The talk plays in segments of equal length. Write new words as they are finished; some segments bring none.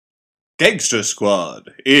Gangster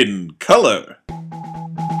Squad in color.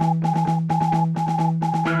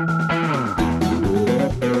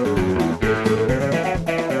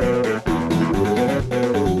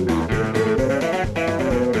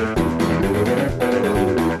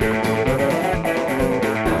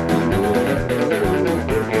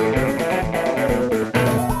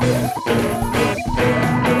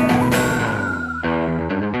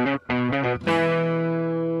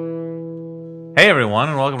 Hey everyone,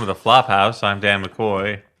 and welcome to the Flophouse. I'm Dan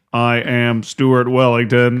McCoy. I am Stuart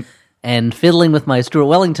Wellington. And fiddling with my Stuart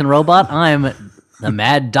Wellington robot, I'm the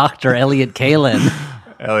Mad Dr. Elliott Kalin.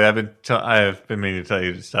 Elliot, I've been meaning to tell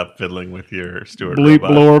you to stop fiddling with your Stuart Bleep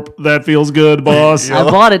robot. blorp, that feels good, boss. I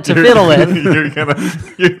bought it to fiddle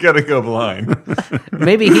with. You're gonna go blind.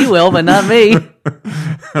 Maybe he will, but not me.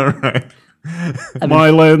 All right. My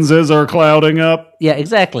lenses are clouding up. Yeah,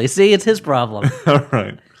 exactly. See, it's his problem. All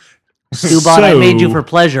right. Stubot, I made you for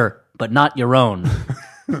pleasure, but not your own.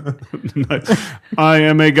 I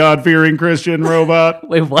am a God-fearing Christian robot.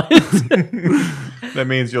 Wait, what? That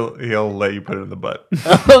means he'll let you put it in the butt.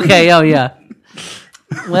 Okay, oh yeah.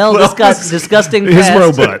 Well, this got disgusting His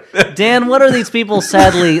fast. robot. Dan, what are these people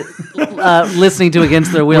sadly listening to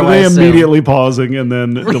against their will? Are they immediately pausing and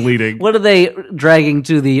then deleting? What are they dragging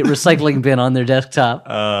to the recycling bin on their desktop?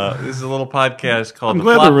 This is a little podcast called I'm The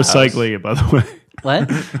glad they're Flophouse. recycling it, by the way.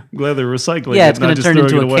 What? I'm glad they're recycling it. Yeah, it's not going to just turn into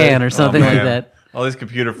throwing a it away. can or something like Man. that. All these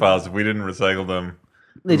computer files, if we didn't recycle them.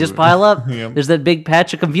 They just pile up. Yeah. There's that big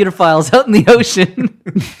patch of computer files out in the ocean.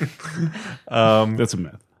 That's a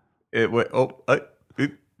myth. This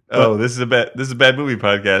is a bad movie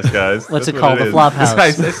podcast, guys. What's That's it called? The is. Flophouse.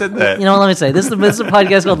 I said that. You know what, let me say. This is a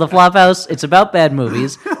podcast called The Flophouse. It's about bad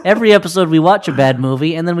movies. Every episode we watch a bad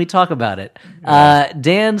movie and then we talk about it.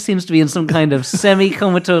 Dan seems to be in some kind of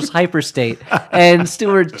semi-comatose hyper state, and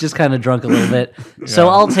Stuart's just kind of drunk a little bit. So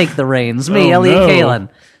I'll take the reins. Me, Elliott no. Kalin.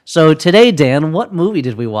 So today, Dan, what movie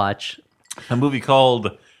did we watch? A movie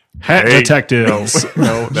called Hat Detectives.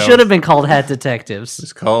 No, Should have been called Hat Detectives.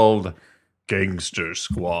 It's called Gangster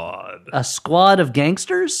Squad. A squad of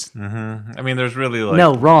gangsters? I mean, there's really like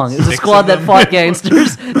No, wrong. It was a 6 squad of that them. fought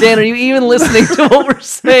gangsters. Dan, are you even listening to what we're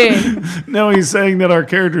saying? No, he's saying that our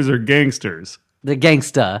characters are gangsters. The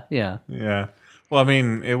gangsta, yeah. Yeah. Well, I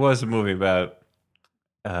mean, it was a movie about.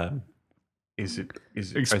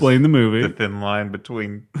 Explain the movie. The thin line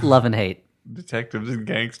between Love and hate. detectives and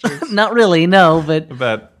gangsters. Not really, no, but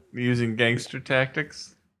About using gangster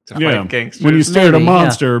tactics to Yeah. fight gangsters. When you stare at a Maybe, yeah.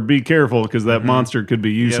 monster, be careful because that monster could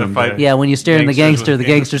be you You gotta someday. fight- yeah, when you stare in the Gangsters gangster, with the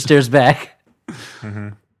gangster stares back. Mm-hmm.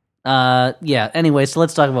 Yeah, anyway, so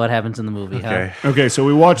let's talk about what happens in the movie. Okay. Okay, so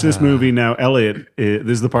we watched this movie now. Elliot, this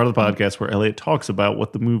is the part of the podcast where Elliot talks about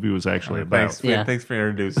what the movie was actually about. Thanks for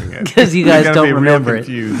introducing it. Because you You're guys gonna don't be real remember it.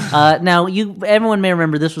 confused. Now, everyone may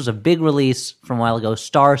remember this was a big release from a while ago,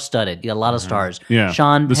 star-studded. You got a lot of stars. Yeah,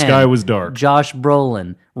 Sean the Penn, sky was dark. Josh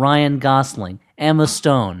Brolin, Ryan Gosling, Emma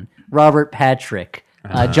Stone, Robert Patrick,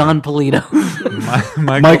 John Polito,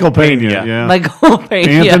 Michael Pena, yeah. Michael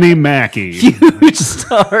Pena. Anthony Mackie. Huge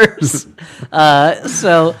stars. But it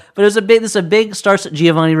was this is a big star.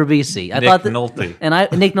 Giovanni Ribisi. Nick Nolte.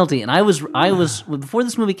 Nick Nolte. And I was before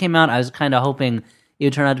this movie came out, I was kind of hoping it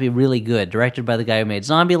would turn out to be really good. Directed by the guy who made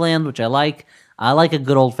Zombieland, which I like. I like a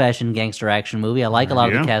good old-fashioned gangster action movie. I like a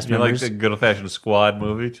lot of the cast You like members. the good old-fashioned squad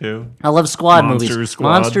movie, too? I love squad Monster movies. Squad.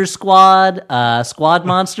 Monster Squad, Squad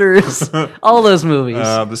Monsters, all those movies.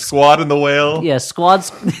 The Squad and the Whale? Yeah, Squad.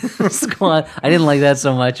 Squad. I didn't like that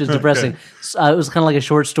so much. It was depressing. It was kind of like a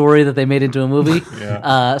short story that they made into a movie.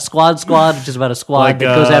 Squad, which is about a squad that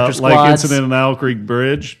goes after squads. like Incident on Owl Creek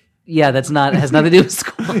Bridge. Yeah, has nothing to do with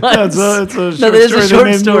squads. It's a short no, that is a story they short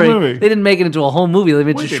made into a story. movie. They didn't make it into a whole movie. They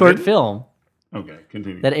made it Wait, a they short did? film Okay,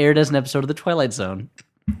 continue. that aired as an episode of The Twilight Zone.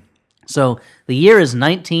 So the year is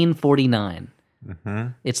 1949.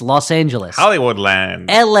 It's Los Angeles. Hollywoodland.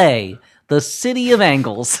 L.A., the city of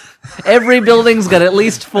angles. Every building's got at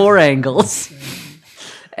least 4 angles.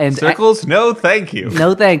 And Circles? No, thank you.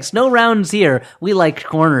 no thanks. No rounds here. We like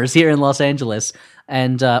corners here in Los Angeles.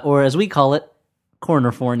 And, or as we call it,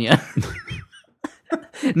 Cornerfornia.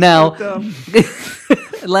 Now,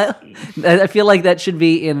 I feel like that should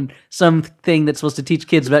be in something that's supposed to teach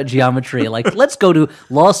kids about geometry. Like, let's go to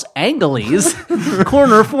Los Angeles,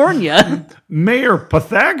 Cornerfornia. Mayor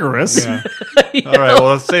Pythagoras. All right,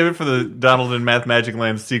 well, let's save it for the Donald and Math Magic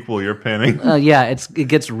Land sequel you're pinning. Yeah, it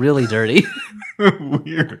gets really dirty.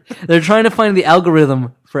 Weird. They're trying to find the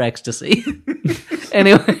algorithm for ecstasy.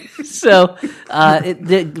 Anyway, so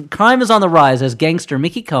the crime is on the rise as gangster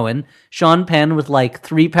Mickey Cohen, Sean Penn with like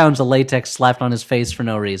 3 pounds of latex slapped on his face for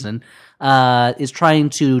no reason, is trying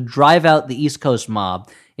to drive out the East Coast mob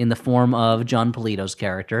in the form of John Polito's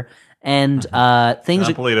character. And things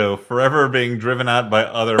John Polito forever being driven out by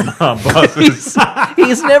other mob bosses.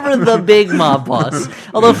 he's never the big mob boss.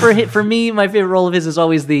 Although for me, my favorite role of his is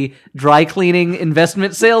always the dry cleaning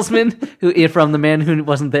investment salesman from The Man Who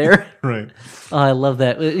Wasn't There. Right. Oh, I love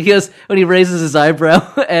that. He goes, when he raises his eyebrow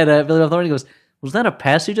at Billy Bob Thornton, he goes, "Was that a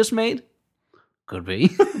pass you just made?" Could be.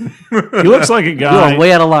 He looks like a You guy. are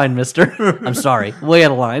way out of line, mister. I'm sorry. Way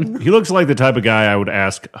out of line. He looks like the type of guy I would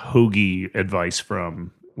ask hoagie advice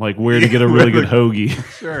from. Like where to get a really good hoagie.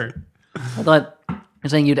 Sure. I thought you're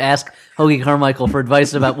saying you'd ask Hoagie Carmichael for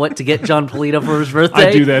advice about what to get John Polito for his birthday.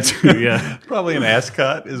 I do that too, yeah. Probably an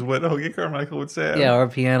ascot is what Hoagie Carmichael would say. Yeah, or a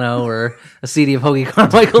piano or a CD of Hoagie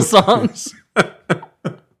Carmichael songs.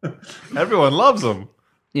 Everyone loves him.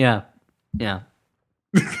 Yeah.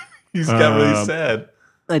 He's got really sad.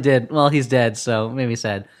 I did. Well, he's dead, so it made me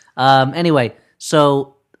sad. Anyway,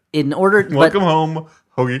 so in order... Welcome home,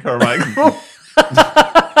 Hoagie Carmichael.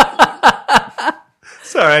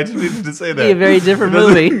 Sorry, I just needed to say that. A very different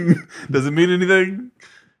movie. Doesn't mean anything.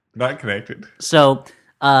 Not connected. So,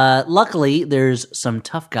 luckily, there's some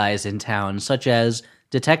tough guys in town, such as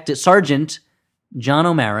Sergeant John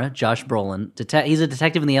O'Mara, Josh Brolin. He's a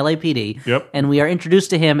detective in the LAPD. Yep. And we are introduced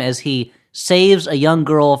to him as he saves a young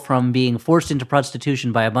girl from being forced into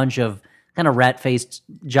prostitution by a bunch of kind of rat-faced,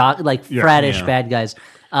 frattish bad guys.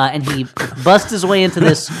 And he busts his way into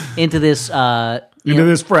this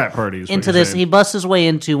this frat party. He busts his way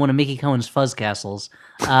into one of Mickey Cohen's fuzz castles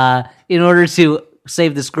in order to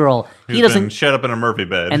save this girl. He doesn't been shut up in a Murphy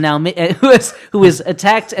bed, and now who is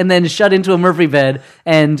attacked and then shut into a Murphy bed.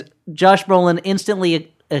 And Josh Brolin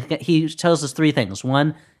instantly he tells us three things: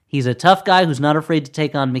 one, he's a tough guy who's not afraid to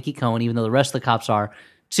take on Mickey Cohen, even though the rest of the cops are.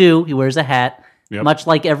 Two, he wears a hat, much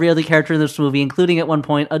like every other character in this movie, including at one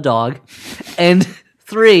point a dog. And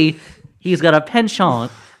three, he's got a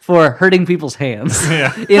penchant for hurting people's hands.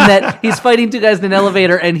 In that he's fighting two guys in an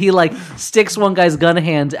elevator and he sticks one guy's gun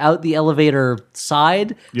hand out the elevator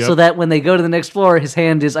side so that when they go to the next floor, his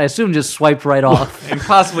hand is, I assume, just swiped right off. and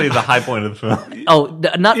possibly the high point of the film.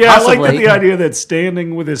 Not possibly. I like the idea that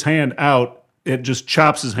standing with his hand out, it just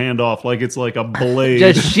chops his hand off like it's like a blade.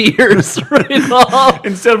 Just shears right off.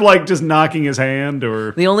 Instead of just knocking his hand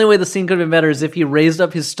or... The only way the scene could have been better is if he raised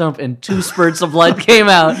up his stump and two spurts of blood came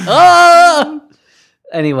out. Ah!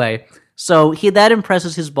 Anyway, so that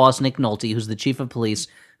impresses his boss, Nick Nolte, who's the chief of police,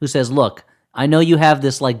 who says, "Look, I know you have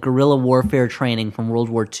this guerrilla warfare training from World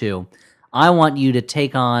War II. I want you to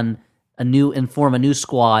take on form a new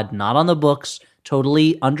squad, not on the books,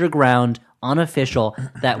 totally underground, unofficial,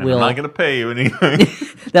 that will... I'm not going to pay you anything.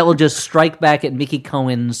 that will just strike back at Mickey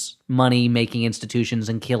Cohen's money-making institutions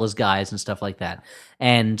and kill his guys and stuff like that."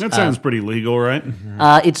 And that sounds pretty legal, right?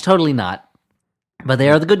 it's totally not. But they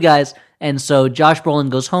are the good guys. And so Josh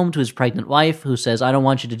Brolin goes home to his pregnant wife, who says, "I don't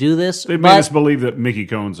want you to do this." They made us believe that Mickey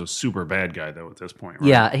Cohen's a super bad guy, though, at this point, right?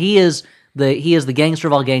 Yeah, he is the gangster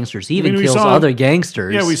of all gangsters. He even kills other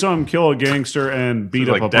gangsters. Yeah, we saw him kill a gangster and beat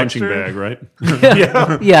up a punching bag, right?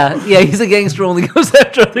 yeah, he's a gangster, only goes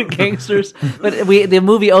after other gangsters. But the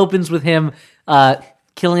movie opens with him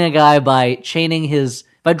killing a guy by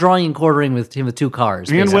drawing and quartering with him with two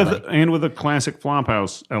cars. And with a classic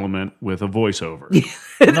Flophouse element with a voiceover.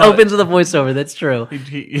 It opens with a voiceover, that's true.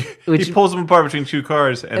 He pulls them apart between two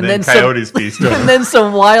cars, and then some coyotes feast him. And then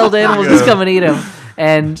some wild animals just come and eat him.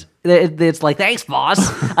 And it's like, "Thanks, boss."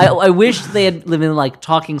 I wish they had lived in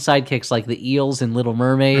talking sidekicks like the eels in Little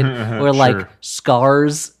Mermaid, or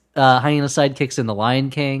Scar's hyena sidekicks in The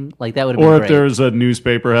Lion King. That would have been great. Or if there's a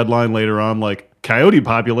newspaper headline later on, "Coyote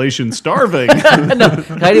population starving." No,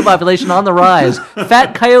 coyote population on the rise.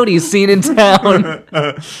 Fat coyotes seen in town.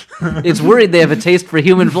 It's worried they have a taste for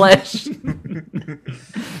human flesh.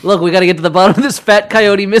 Look, we got to get to the bottom of this fat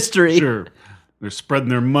coyote mystery. Sure. They're spreading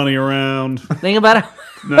their money around. Think about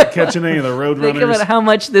not catching any of the roadrunners. Think about how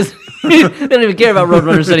much this... They don't even care about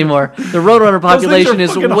roadrunners anymore. The roadrunner population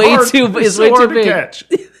is way too big. Catch.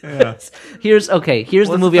 Yeah. Here's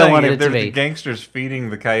the movie I wanted it to be. The gangsters feeding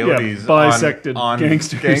the coyotes bisected on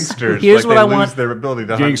gangsters. Here's what I want. Their ability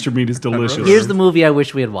to Gangster meat is delicious. Here's the movie I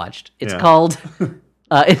wish we had watched. It's called...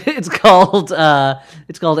 it's called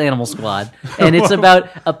Animal Squad, and it's about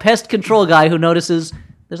a pest control guy who notices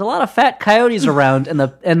there's a lot of fat coyotes around, and the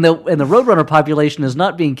roadrunner population is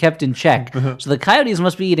not being kept in check. So the coyotes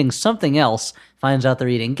must be eating something else. Finds out they're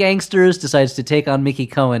eating gangsters. Decides to take on Mickey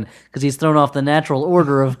Cohen because he's thrown off the natural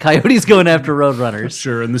order of coyotes going after roadrunners.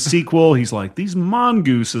 Sure. In the sequel, he's like, "These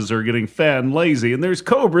mongooses are getting fat and lazy, and there's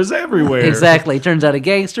cobras everywhere." Exactly. Turns out a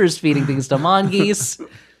gangster is feeding things to mongoose.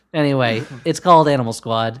 Anyway, it's called Animal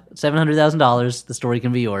Squad. $700,000. The story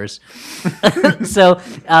can be yours. So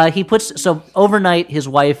overnight, his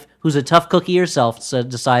wife, who's a tough cookie herself,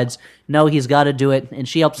 decides no, he's got to do it, and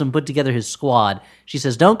she helps him put together his squad. She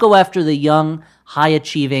says, "Don't go after the young,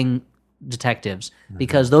 high-achieving detectives,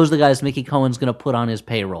 because those are the guys Mickey Cohen's going to put on his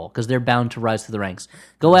payroll, because they're bound to rise through the ranks.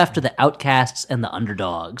 Go after the outcasts and the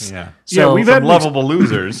underdogs." Yeah. So we've Some had lovable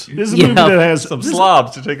losers. This is a movie that has Some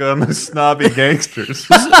slobs to take on the snobby gangsters.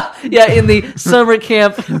 yeah, in the summer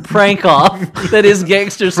camp prank off that is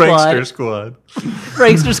Gangster Squad. Prankster Squad.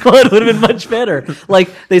 Prankster Squad would have been much better. Like,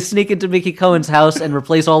 they sneak into Mickey Cohen's house and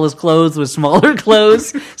replace all his clothes with smaller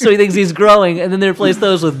clothes, so he thinks he's growing, and then they replace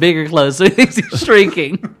those with bigger clothes, so he thinks he's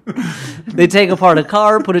shrinking. They take apart a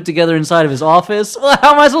car, put it together inside of his office. Well,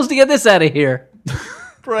 how am I supposed to get this out of here?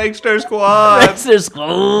 Prankster Squad. Prankster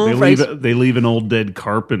Squad. They leave an old dead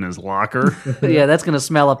carp in his locker. Yeah, that's going to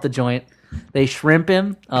smell up the joint. They shrimp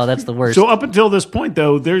him. Oh, that's the worst. So up until this point,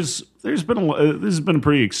 though, this has been a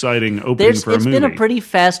pretty exciting opening for a movie. It's been a pretty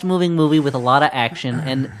fast-moving movie with a lot of action,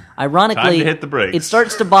 and ironically, Time to hit the brakes. It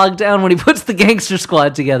starts to bog down when he puts the Gangster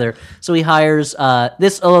Squad together. So he hires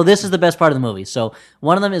this. Oh, this is the best part of the movie. So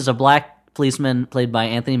one of them is a black policeman played by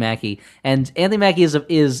Anthony Mackie, and Anthony Mackie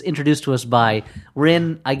is introduced to us by, we're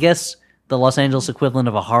in, I guess, the Los Angeles equivalent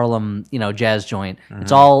of a Harlem, jazz joint.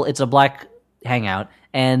 Mm-hmm. It's a black hangout.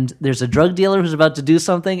 And there's a drug dealer who's about to do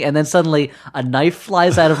something, and then suddenly a knife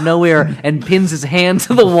flies out of nowhere and pins his hand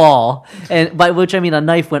to the wall. And by which I mean a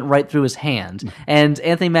knife went right through his hand. And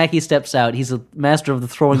Anthony Mackie steps out. He's a master of the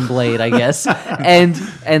throwing blade, I guess. and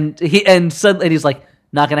he's like,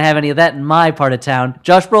 "Not going to have any of that in my part of town."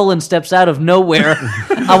 Josh Brolin steps out of nowhere.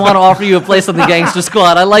 "I want to offer you a place on the Gangster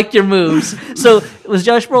Squad. I like your moves." So was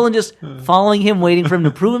Josh Brolin just following him, waiting for him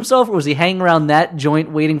to prove himself, or was he hanging around that joint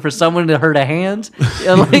waiting for someone to hurt a hand?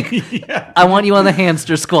 Yeah. "I want you on the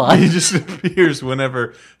Hamster Squad." He just appears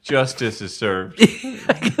whenever justice is served.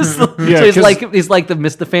 So he's like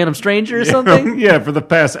the Phantom Stranger or something? Yeah, for the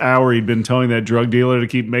past hour he'd been telling that drug dealer to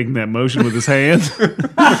keep making that motion with his hand.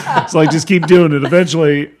 It's like, just keep doing it.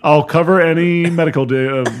 Eventually, I'll cover any medical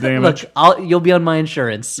damage. Look, you'll be on my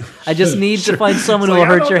insurance. I just need to find someone who will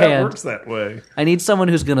hurt your hand. It works that way. I need someone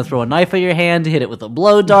who's going to throw a knife at your hand, hit it with a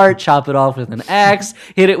blow dart, chop it off with an axe,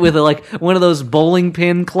 hit it with one of those bowling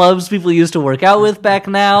pin clubs people used to work out with back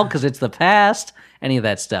now because it's the past. Any of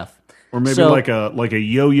that stuff. Or maybe like a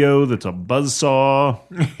yo-yo that's a buzzsaw.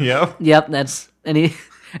 Yep, that's...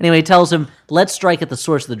 Anyway, he tells him, "Let's strike at the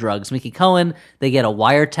source of the drugs." Mickey Cohen, they get a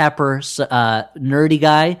wiretapper nerdy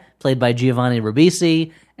guy, played by Giovanni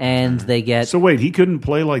Ribisi, and they get... So wait, he couldn't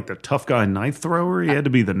play like the tough guy knife thrower? He had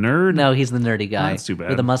to be the nerd? No, he's the nerdy guy. That's too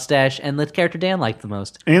bad. With a mustache, and the character Dan liked the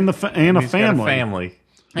most. And a family. Got a family.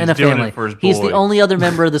 And a doing family. It for his boy. He's the only other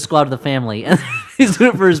member of the squad of the family, and he's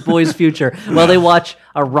doing it for his boy's future while they watch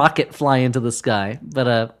a rocket fly into the sky.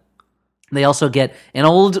 But they also get an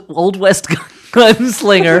old West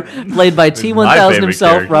gunslinger played by T-1000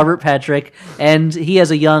 himself, character. Robert Patrick, and he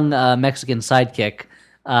has a young Mexican sidekick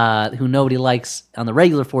who nobody likes on the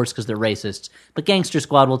regular force because they're racists. But Gangster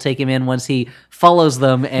Squad will take him in once he follows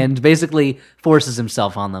them and basically forces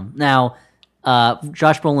himself on them. Now,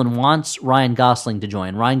 Josh Brolin wants Ryan Gosling to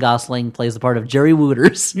join. Ryan Gosling plays the part of Jerry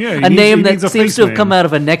Wooters, a name that seems to have come out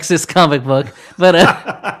of a Nexus comic book, but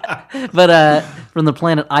from the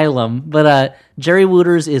planet Ilum. But Jerry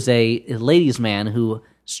Wooters is a ladies' man who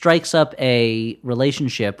strikes up a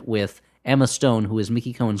relationship with Emma Stone, who is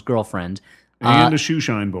Mickey Cohen's girlfriend. And a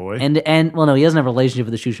shoeshine boy. And well, no, he doesn't have a relationship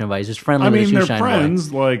with the shoeshine boy. He's just friendly with the shoeshine boy. They're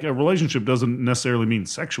friends. Like, a relationship doesn't necessarily mean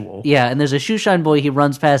sexual. Yeah, and there's a shoeshine boy he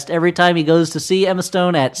runs past every time he goes to see Emma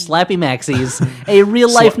Stone at Slappy Maxie's, a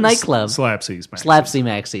real-life nightclub. Slapsy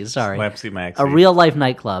Maxie's, sorry. Slapsy Maxie. A real-life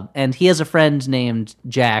nightclub. And he has a friend named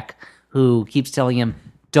Jack who keeps telling him,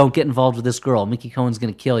 "Don't get involved with this girl. Mickey Cohen's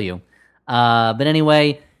going to kill you." But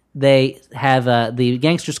anyway... They have the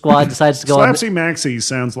Gangster Squad decides to go Slapsy Maxie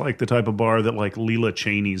sounds like the type of bar that like Leela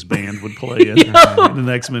Cheney's band would play in an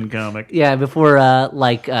X-Men comic. Yeah, before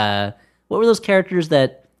what were those characters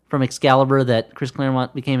that from Excalibur that Chris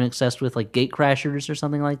Claremont became obsessed with, like Gatecrashers or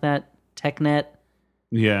something like that? TechNet?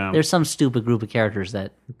 Yeah. There's some stupid group of characters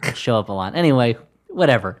that show up a lot. Anyway,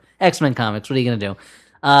 whatever. X-Men comics, what are you going to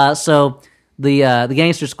do? So the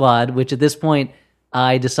Gangster Squad, which at this point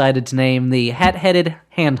I decided to name the hat-headed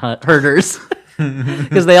hand herders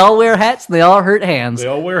because they all wear hats and they all hurt hands. They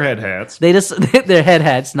all wear head hats. They're head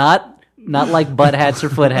hats, not like butt hats or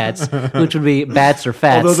foot hats, which would be bats or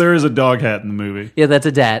fats. Although there is a dog hat in the movie. Yeah, that's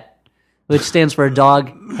a DAT, which stands for a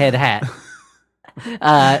dog head hat.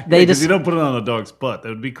 You don't put it on a dog's butt. That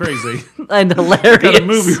would be crazy. And hilarious. Got a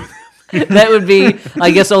movie. That would be,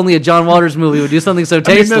 I guess, only a John Waters movie would do something so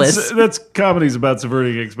tasteless. That's comedy's about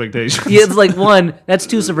subverting expectations. Yeah, it's like, one, that's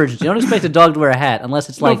two subversions. You don't expect a dog to wear a hat unless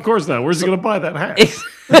it's No, like... of course not. Where's he going to buy that hat?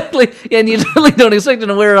 Exactly. And you totally don't expect him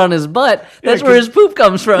to wear it on his butt. That's where his poop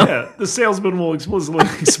comes from. Yeah, the salesman will explicitly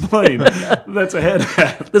explain that's a head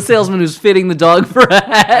hat. The salesman who's fitting the dog for a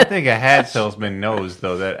I hat. think a hat salesman knows,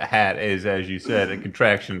 though, that hat is, as you said, a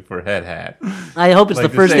contraction for head hat. I hope it's Like, the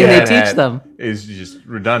to first say thing they head teach hat them. is just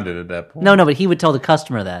redundant at that point. No, but he would tell the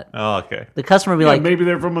customer that. Oh, okay. The customer would be Yeah, like, maybe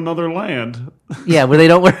they're from another land. yeah, where they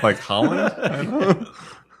don't wear... Like Holland?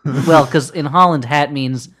 Well, because in Holland, hat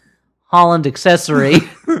means Holland accessory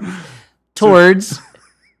towards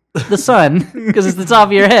the sun, because it's the top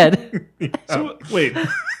of your head. So, wait,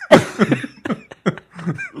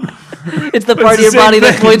 It's the part of the your same body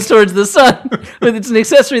that thing. points towards the sun. But it's an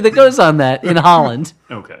accessory that goes on that in Holland.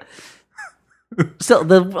 okay. So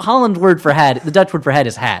the Holland word for hat, the Dutch word for hat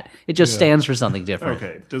is hat. It just stands for something different.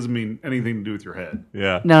 Okay, doesn't mean anything to do with your head.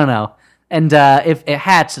 Yeah. No. And if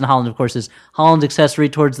hats in Holland, of course, is Holland accessory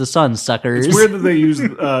towards the sun, suckers. It's weird that they use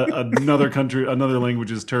another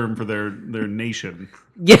language's term for their nation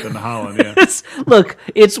Yeah. than Holland. Yeah, Look,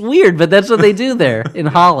 it's weird, but that's what they do there in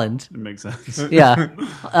Holland. it makes sense. Yeah,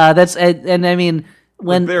 that's and I mean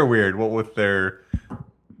when They're weird. What with their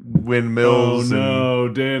Oh windmills no,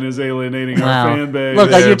 Dan is alienating wow. our fan base. Look,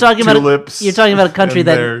 Their you're talking about tulips you're talking about a country and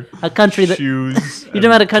that their shoes. you're talking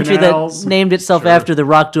about a country canals. that named itself after the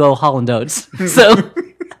rock duo Holland Oates. So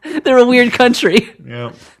they're a weird country.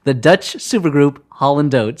 Yeah. The Dutch supergroup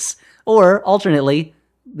Holland Oates, or alternately,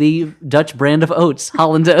 the Dutch brand of oats,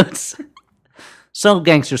 Holland Oates. So,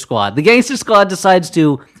 Gangster Squad. The Gangster Squad decides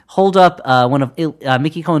to hold up one of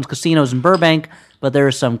Mickey Cohen's casinos in Burbank, but there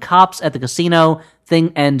are some cops at the casino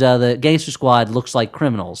thing, and the Gangster Squad looks like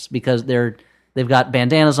criminals because they've got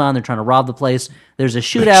bandanas on. They're trying to rob the place. There's a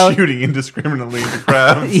shootout. Shooting indiscriminately at the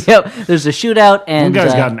crowds. Yep. There's a shootout, and One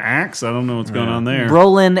guy's got an axe. I don't know what's going on there.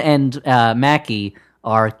 Brolin and Mackey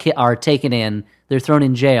are taken in. They're thrown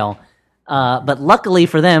in jail. But luckily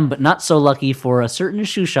for them, but not so lucky for a certain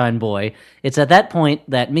shoeshine boy, it's at that point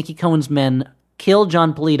that Mickey Cohen's men kill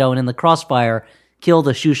John Polito and in the crossfire kill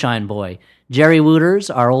the shoeshine boy. Jerry Wooters,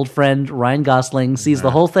 our old friend Ryan Gosling, sees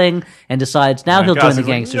the whole thing and decides now he'll join the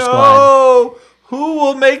Gangster Squad. No! Who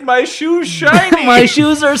will make my shoes shiny? My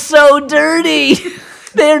shoes are so dirty.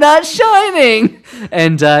 They're not shining.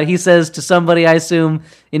 And he says to somebody, I assume,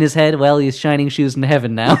 in his head, well, he's shining shoes in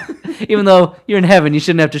heaven now. Even though you're in heaven, you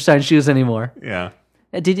shouldn't have to shine shoes anymore. Yeah.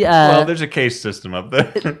 Did you? Well, there's a case system up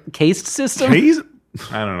there. Cased system? He's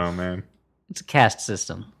I don't know, man. It's a cast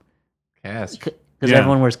system. Cast. Because Yeah.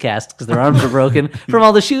 everyone wears casts because their arms are broken from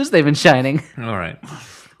all the shoes they've been shining. All right.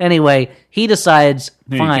 Anyway, he decides,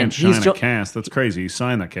 you fine, can't shine he's a cast. That's crazy. You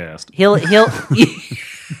sign the cast. he'll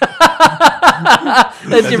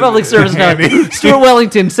That's your public service now. Stuart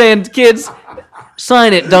Wellington saying, kids,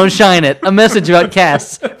 sign it, don't shine it. A message about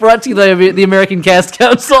casts brought to you by the American Cast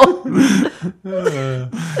Council.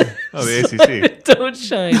 Oh, the ACC. Don't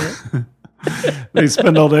shine it. They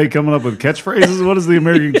spend all day coming up with catchphrases. What does the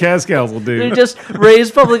American Cast Council They do? just raise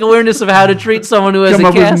public awareness of how to treat someone who has Come a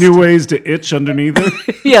up cast. with new ways to itch underneath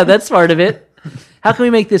it. Yeah, that's part of it. How can we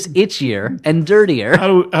make this itchier and dirtier?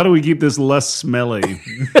 How do we keep this less smelly?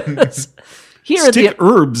 Here at Stick the,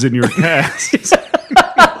 herbs in your cast.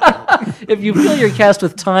 if you fill your cast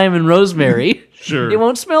with thyme and rosemary, Sure. it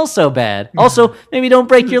won't smell so bad. Also, maybe don't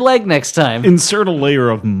break your leg next time. Insert a layer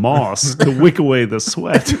of moss to wick away the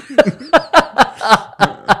sweat.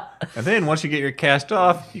 And then once you get your cast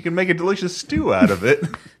off, you can make a delicious stew out of it.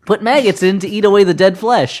 Put maggots in to eat away the dead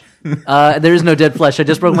flesh. There is no dead flesh. I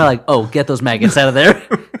just broke my leg. Oh, get those maggots out of there.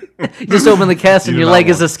 You just open the cast and You your do leg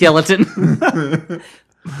not is a skeleton.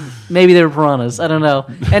 Maybe they were piranhas. I don't know.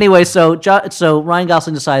 Anyway, so Ryan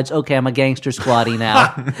Gosling decides, okay, I'm a gangster squatty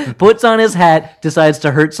now. Puts on his hat, decides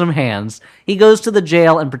to hurt some hands. He goes to the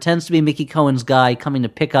jail and pretends to be Mickey Cohen's guy coming to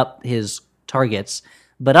pick up his targets.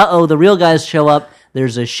 But the real guys show up.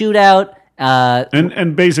 There's a shootout.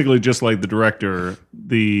 And basically, just like the director,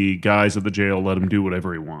 the guys at the jail let him do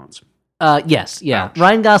whatever he wants. Yes, yeah.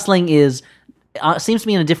 Ryan Gosling seems to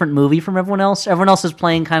be in a different movie from everyone else. Everyone else is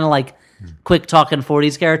playing kind of like quick talking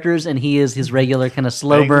 40s characters, and he is his regular kind of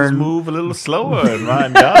slow Things burn. move a little slower in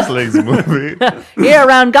Ryan Gosling's movie. Here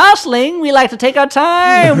around Gosling, we like to take our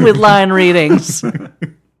time with line readings.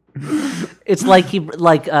 It's like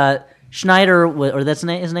Schneider, or that's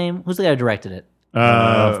his name. Who's the guy who directed it?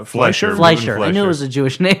 Fleischer? Fleischer. I knew it was a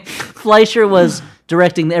Jewish name. Fleischer was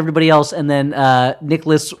directing everybody else, and then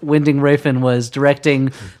Nicholas Winding Refn was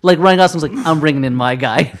directing. Like Ryan Gosling's like, I'm bringing in my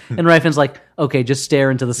guy, and Refn's like, okay, just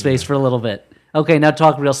stare into the space for a little bit. Okay, now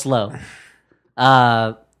talk real slow.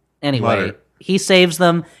 Anyway, Moderate. he saves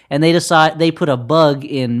them, and they put a bug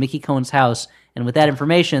in Mickey Cohen's house, and with that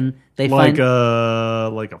information, they Like find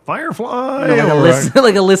a firefly? like,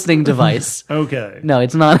 like a listening device. Okay. No,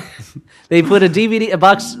 it's not. They put a DVD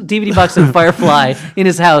box of Firefly in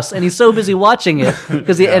his house, and he's so busy watching it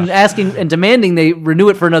and asking and demanding they renew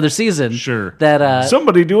it for another season. Sure. That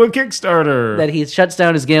Somebody do a Kickstarter. that he shuts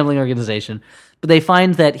down his gambling organization. But they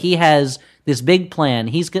find that he has this big plan.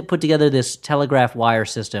 He's put together this telegraph wire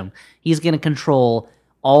system. He's going to control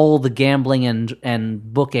all the gambling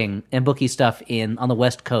and bookie stuff on the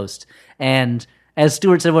West Coast. And as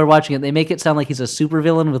Stuart said when we were watching it, they make it sound like he's a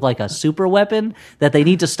supervillain with like a super weapon that they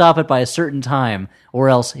need to stop it by a certain time or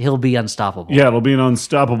else he'll be unstoppable. Yeah, it'll be an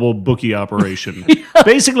unstoppable bookie operation.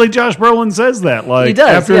 Basically, Josh Brolin says that. Like, He does,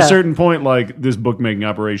 after yeah. a certain point, like, this bookmaking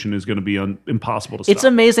operation is going to be impossible to stop. It's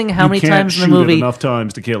amazing how many can't times in the shoot it movie enough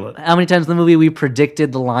times to kill it. how many times in the movie we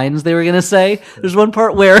predicted the lines they were going to say. There's one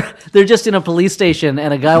part where they're just in a police station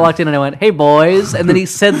and a guy walked in and I went, "Hey boys," and then he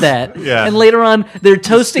said that. Yeah. And later on they're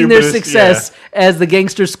toasting their Stupidest, success as the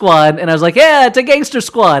Gangster Squad, and I was like, "Yeah, to Gangster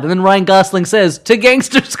Squad." And then Ryan Gosling says, "To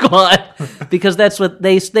Gangster Squad," because that's what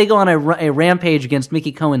they go on a rampage against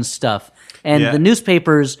Mickey Cohen's stuff, and Yeah. the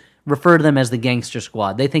newspapers refer to them as the Gangster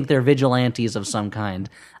Squad. They think they're vigilantes of some kind.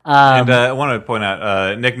 And I want to point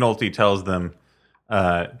out, Nick Nolte tells them,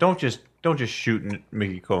 don't just shoot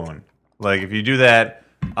Mickey Cohen. Like, if you do that,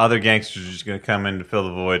 other gangsters are just going to come in to fill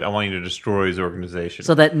the void. I want you to destroy his organization.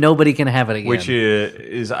 So that nobody can have it again. Which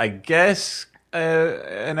is, I guess,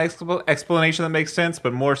 an explanation that makes sense,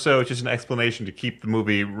 but more so it's just an explanation to keep the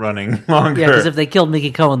movie running longer. Yeah, because if they killed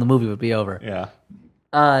Mickey Cohen, the movie would be over. Yeah.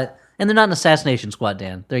 And they're not an assassination squad,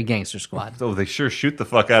 Dan. They're a gangster squad. Oh, they sure shoot the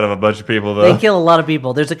fuck out of a bunch of people, though. They kill a lot of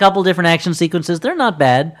people. There's a couple different action sequences. They're not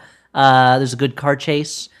bad. There's a good car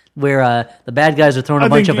chase where the bad guys are throwing a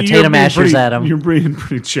bunch of potato mashers at them. You're being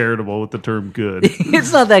pretty charitable with the term good.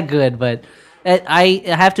 It's not that good, but I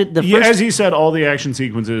have to... The first, As you said, all the action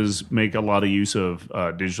sequences make a lot of use of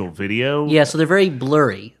digital video. yeah, so they're very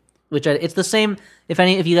blurry. It's the same... If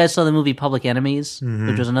you guys saw the movie Public Enemies,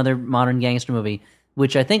 which was another modern gangster movie,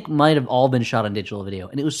 which I think might have all been shot on digital video,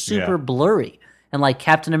 and it was super blurry. And like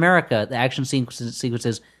Captain America, the action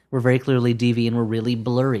sequences were very clearly DV and were really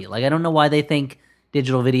blurry. Like, I don't know why they think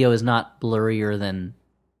digital video is not blurrier than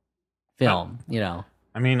film, you know.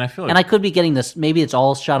 I mean, I feel like... And I could be getting this. Maybe it's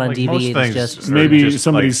all shot on like DV. most It's things just are Maybe just,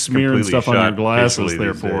 somebody's like, smearing completely stuff on their shot glasses visually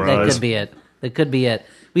there these for days. us. that could be it. That could be it.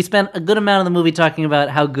 We spent a good amount of the movie talking about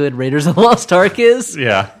how good Raiders of the Lost Ark is.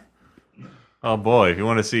 Yeah. Oh, boy. If you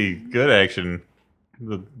want to see good action,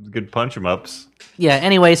 the good punch-em-ups... Yeah,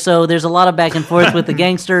 anyway, so there's a lot of back and forth with the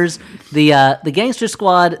gangsters. The Gangster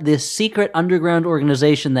Squad, this secret underground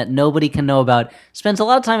organization that nobody can know about, spends a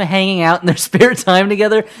lot of time hanging out in their spare time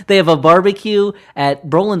together. They have a barbecue at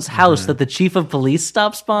Brolin's house that the chief of police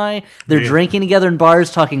stops by. They're drinking together in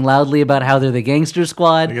bars, talking loudly about how they're the Gangster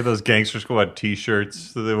Squad. They get those Gangster Squad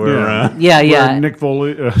T-shirts that they wear around. Yeah, Where yeah. Nick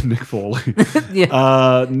Foley.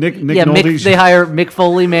 Yeah. Nick Yeah, Nolte. they hire Mick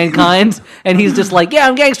Foley, Mankind, and he's just like, "Yeah,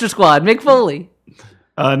 I'm Gangster Squad, Mick Foley."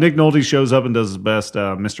 Nick Nolte shows up and does his best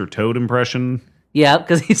Mr. Toad impression. Yeah,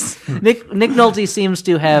 because Nick Nolte seems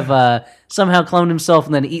to have somehow cloned himself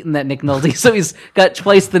and then eaten that Nick Nolte, so he's got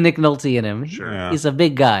twice the Nick Nolte in him. Sure. Yeah. He's a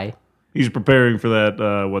big guy. He's preparing for that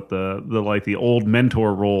the old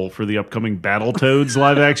mentor role for the upcoming Battletoads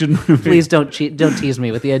live action movie. Please don't tease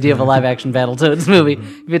me with the idea of a live action Battletoads movie.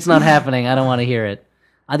 If it's not happening, I don't want to hear it.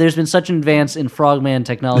 There's been such an advance in Frogman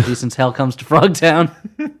technology since Hell Comes to Frogtown.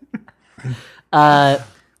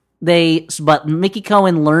 But Mickey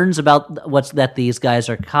Cohen learns about that these guys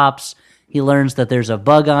are cops. He learns that there's a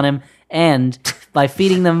bug on him, and by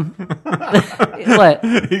feeding them, what?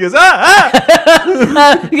 He goes,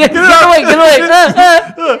 Get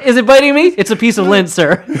away! Is it biting me? It's a piece of lint,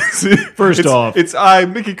 sir. First off, It's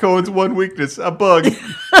Mickey Cohen's one weakness, a bug.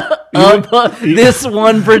 This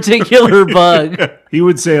one particular bug. he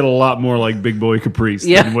would say it a lot more like Big Boy Caprice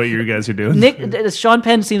than what you guys are doing. Sean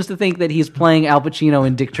Penn seems to think that he's playing Al Pacino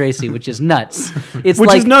in Dick Tracy, which is nuts. It's Which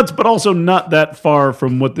like, is nuts, but also not that far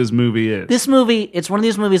from what this movie is. This movie, it's one of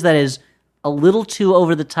these movies that is a little too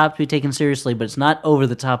over the top to be taken seriously, but it's not over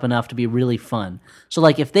the top enough to be really fun. So,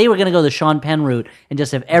 like, if they were going to go the Sean Penn route and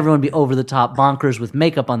just have everyone be over the top bonkers with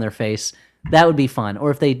makeup on their face, that would be fun. Or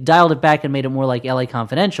if they dialed it back and made it more like LA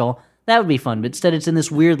Confidential, that would be fun. But instead, it's in this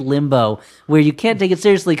weird limbo where you can't take it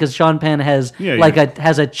seriously because Sean Penn has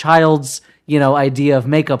has a child's idea of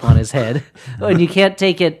makeup on his head, and you can't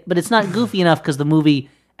take it. But it's not goofy enough because the movie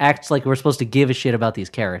acts like we're supposed to give a shit about these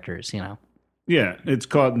characters. Yeah, it's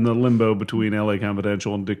caught in the limbo between L.A.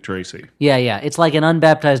 Confidential and Dick Tracy. Yeah. It's like an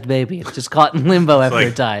unbaptized baby. It's just caught in limbo after Like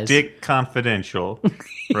it dies. Dick Confidential,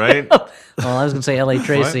 right? Well, I was going to say L.A.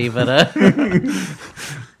 Tracy, but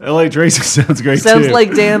L.A. Tracy sounds great, sounds too.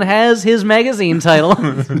 like Dan has his magazine title,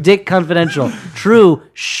 Dick Confidential. True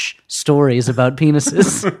stories about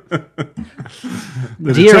penises.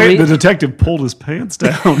 The detective pulled his pants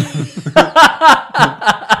down.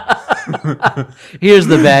 Here's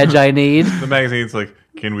the badge I need. The magazine's like,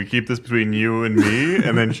 can we keep this between you and me?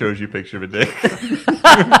 And then shows you a picture of a dick.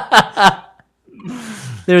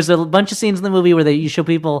 There's a bunch of scenes in the movie where they show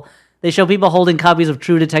people holding copies of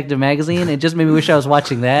True Detective magazine. It just made me wish I was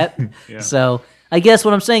watching that. Yeah. So I guess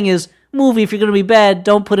what I'm saying is, movie, if you're going to be bad,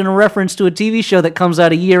 don't put in a reference to a TV show that comes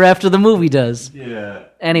out a year after the movie does. Yeah.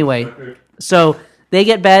 Anyway, so they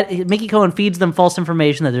get bad. Mickey Cohen feeds them false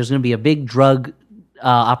information that there's going to be a big drug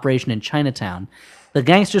operation in Chinatown. The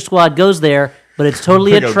Gangster Squad goes there, but it's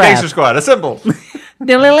totally a trap. Gangster Squad, assemble. They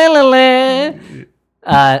Gangster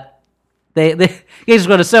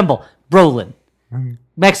Squad assemble. Brolin,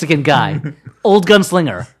 Mexican guy, old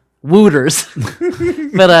gunslinger, Wooters.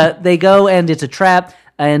 But they go, and it's a trap.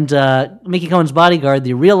 And Mickey Cohen's bodyguard,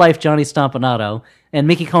 the real-life Johnny Stompanato, and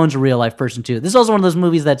Mickey Cohen's a real-life person, too. This is also one of those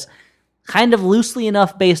movies that's kind of loosely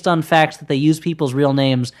enough based on facts that they use people's real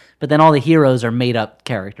names, but then all the heroes are made-up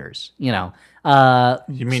characters, you know.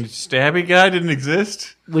 You mean Stabby Guy didn't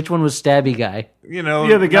exist? Which one was Stabby Guy? You know,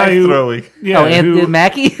 Yeah, the guy who... Throwy. Yeah, Anthony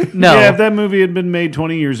Mackie? No. Yeah, if that movie had been made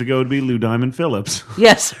 20 years ago, it'd be Lou Diamond Phillips.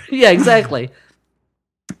 Yes, yeah, exactly.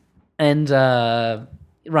 And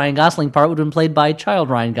Ryan Gosling part would have been played by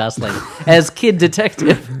child Ryan Gosling as kid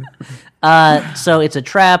detective. So it's a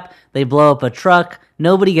trap. They blow up a truck.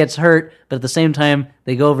 Nobody gets hurt, but at the same time,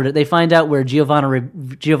 they find out where Giovanni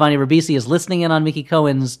Ribisi is listening in on Mickey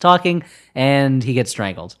Cohen's talking, and he gets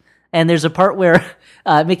strangled. And there's a part where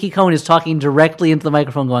Mickey Cohen is talking directly into the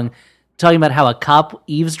microphone, talking about how a cop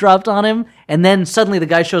eavesdropped on him, and then suddenly the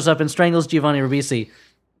guy shows up and strangles Giovanni Ribisi.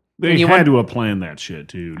 They had to have planned that shit,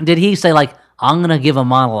 too. Did he say, like, I'm going to give a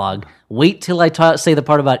monologue. Wait till I say the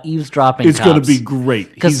part about eavesdropping It's going to be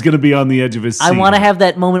great. He's going to be on the edge of his seat. I want to have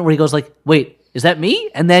that moment where he goes like, wait, is that me?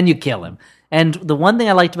 And then you kill him. And the one thing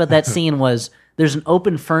I liked about that scene was there's an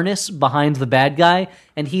open furnace behind the bad guy,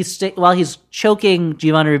 and while he's choking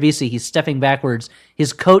Giovanni Ribisi, he's stepping backwards.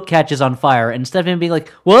 His coat catches on fire, and instead of him being like,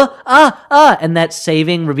 what? And that's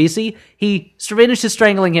saving Ribisi, he finishes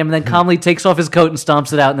strangling him and then calmly takes off his coat and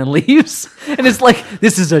stomps it out and then leaves. And it's like,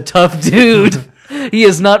 this is a tough dude. He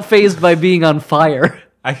is not fazed by being on fire.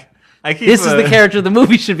 This is the character the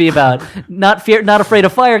movie should be about. Not afraid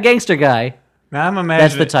of fire, gangster guy. Now I'm imagining...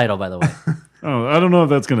 That's the title, by the way. Oh, I don't know if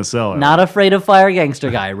that's going to sell it. Not afraid of fire, gangster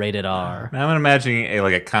guy, rated R. Now I'm imagining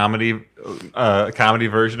a comedy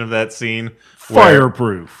version of that scene.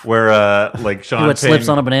 Fireproof. Where like Sean Penn slips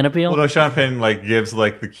on a banana peel? Well, no, Sean Penn gives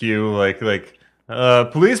the cue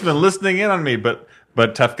policeman listening in on me, but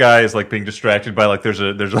tough guy is being distracted by there's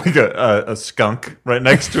a skunk right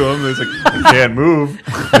next to him. He's like, I can't move.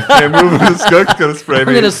 The skunk's gonna spray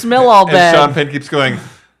me. I'm gonna smell all bad. And Sean Penn keeps going,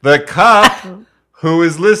 the cop who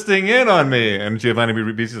is listening in on me, and Giovanni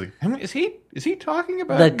Ribisi's like, is he talking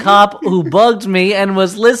about the me? Cop who bugged me and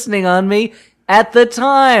was listening on me at the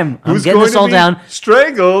time? Who's I'm getting this all down.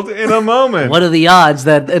 Strangled in a moment. What are the odds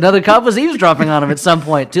that another cop was eavesdropping on him at some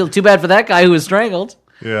point? Too bad for that guy who was strangled.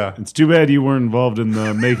 Yeah, it's too bad you weren't involved in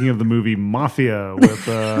the making of the movie Mafia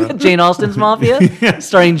with Jane Austen's Mafia,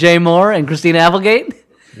 starring Jay Moore and Christina Applegate.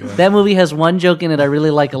 Yeah. That movie has one joke in it I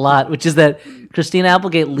really like a lot, which is that Christina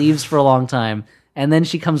Applegate leaves for a long time, and then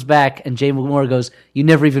she comes back, and Jay Moore goes, "You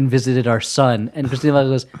never even visited our son." And Christina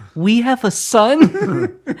Applegate goes, "We have a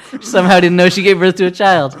son?" Somehow didn't know she gave birth to a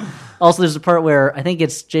child. Also, there's a part where I think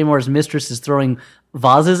it's Jay Moore's mistress is throwing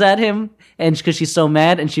vases at him, and because she's so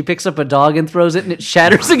mad, and she picks up a dog and throws it, and it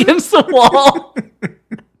shatters against the wall.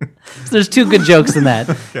 So there's two good jokes in that.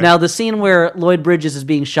 Okay. Now, the scene where Lloyd Bridges is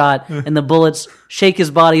being shot and the bullets shake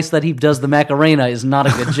his body so that he does the Macarena is not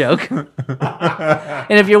a good joke.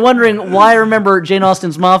 And if you're wondering why I remember Jane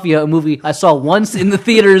Austen's Mafia, a movie I saw once in the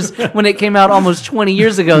theaters when it came out almost 20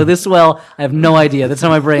 years ago this well, I have no idea. That's how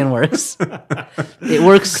my brain works. It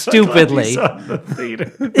works stupidly. Of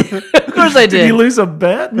course I did. Did you lose a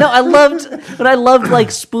bet? No, I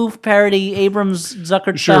loved spoof parody Abrams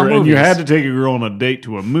Zucker style movies. And you had to take a girl on a date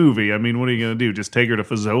to a movie. I mean, what are you going to do? Just take her to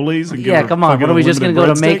Fazoli's and give her come on. What are we just going to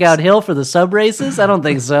go to Makeout Hill for the sub races? I don't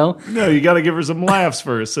think so. No, you got to give her some laughs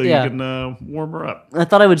first so you can warm her up. I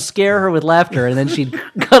thought I would scare her with laughter and then she'd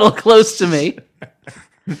cuddle close to me.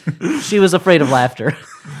 She was afraid of laughter.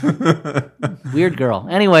 Weird girl.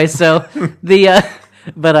 Anyway, so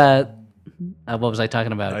What was I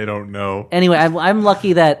talking about? I don't know. Anyway, I'm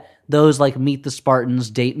lucky that those like Meet the Spartans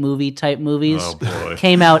date movie type movies Oh, boy.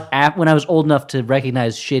 came out when I was old enough to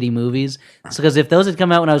recognize shitty movies. Because if those had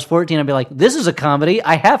come out when I was 14, I'd be like, this is a comedy.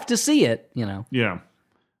 I have to see it, you know. Yeah.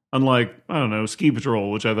 Unlike, I don't know, Ski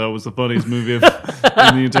Patrol, which I thought was the funniest movie in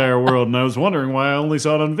the entire world. And I was wondering why I only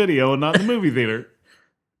saw it on video and not in the movie theater.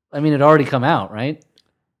 I mean, it already come out, right?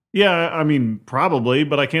 Yeah, I mean, probably,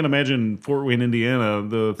 but I can't imagine Fort Wayne, Indiana,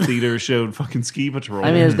 the theater showed fucking Ski Patrol.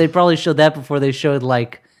 I mean, they probably showed that before they showed,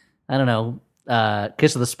 like, I don't know,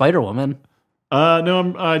 Kiss of the Spider Woman.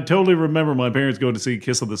 No, I totally remember my parents going to see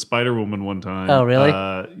Kiss of the Spider Woman one time. Oh, really?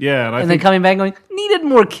 Yeah, and I And then think coming back going, needed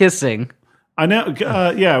more kissing. I know.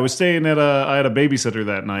 Yeah, I was staying at I had a babysitter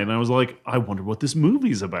that night, and I was like, I wonder what this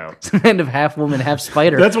movie's about. Kind of half woman, half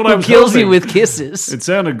spider. That's what who I was kills you hoping. with kisses. It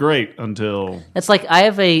sounded great until It's like I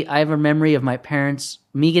have a memory of my parents,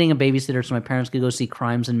 me getting a babysitter so my parents could go see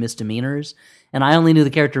Crimes and Misdemeanors, and I only knew the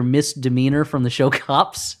character Misdemeanor from the show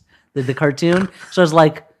Cops, the cartoon. So I was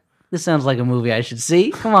like, this sounds like a movie I should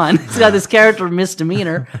see. Come on, it's got this character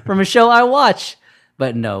Misdemeanor from a show I watch.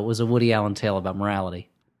 But no, it was a Woody Allen tale about morality.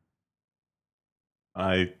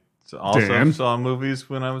 I also Dan? saw movies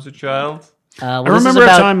when I was a child. Well, I remember a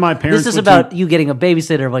time my parents This is went about to- you getting a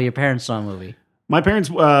babysitter while your parents saw a movie. my parents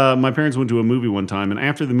went to a movie one time, and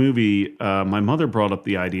after the movie, my mother brought up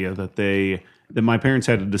the idea that my parents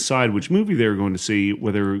had to decide which movie they were going to see,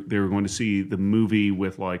 whether they were going to see the movie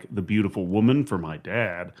with like the beautiful woman for my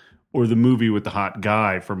dad or the movie with the hot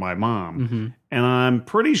guy for my mom. Mm-hmm. And I'm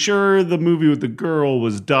pretty sure the movie with the girl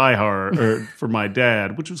was Die Hard or for my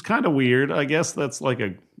dad, which was kind of weird. I guess that's like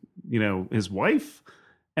his wife.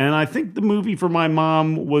 And I think the movie for my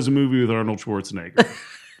mom was a movie with Arnold Schwarzenegger.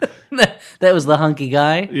 That was the hunky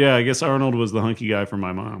guy. Yeah, I guess Arnold was the hunky guy for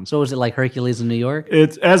my mom. So was it like Hercules in New York?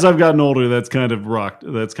 It's as I've gotten older, that's kind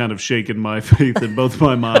of shaken my faith in both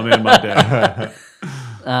my mom and my dad.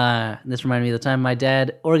 This reminded me of the time my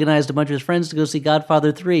dad organized a bunch of his friends to go see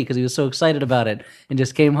Godfather 3 because he was so excited about it and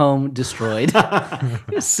just came home destroyed.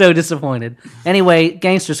 He was so disappointed. Anyway,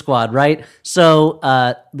 Gangster Squad, right? So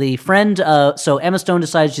the friend, so Emma Stone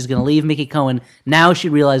decides she's going to leave Mickey Cohen. Now she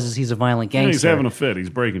realizes he's a violent Yeah, gangster. he's having a fit. He's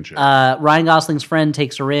breaking shit. Ryan Gosling's friend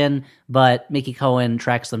takes her in, but Mickey Cohen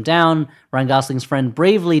tracks them down. Ryan Gosling's friend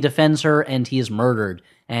bravely defends her, and he is murdered.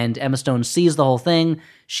 And Emma Stone sees the whole thing.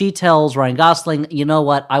 She tells Ryan Gosling, you know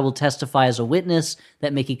what, I will testify as a witness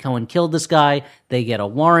that Mickey Cohen killed this guy. They get a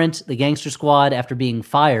warrant. The Gangster Squad, after being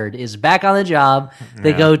fired, is back on the job.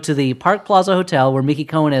 They go to the Park Plaza Hotel where Mickey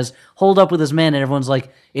Cohen has holed up with his men, and everyone's like,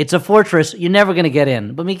 it's a fortress. You're never going to get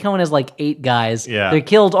in. But Mickey Cohen has like 8 guys. Yeah. They're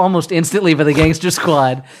killed almost instantly by the Gangster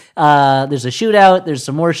Squad. There's a shootout. There's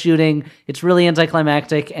some more shooting. It's really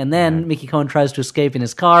anticlimactic. And then Mickey Cohen tries to escape in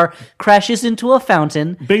his car, crashes into a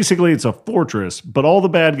fountain. Basically, it's a fortress, but all the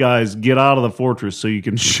bad guys get out of the fortress so you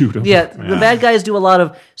can shoot them. Yeah, the bad guys do a lot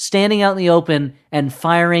of standing out in the open and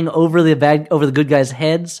firing over the good guys'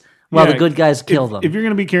 heads while the good guys kill them. If you're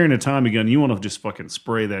going to be carrying a Tommy gun, you want to just fucking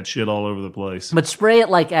spray that shit all over the place. But spray it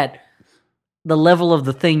like at the level of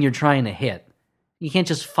the thing you're trying to hit. You can't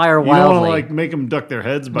just fire You don't want wildly. to like make them duck their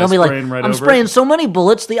heads by Don't be spraying like, right I'm over spraying it. so many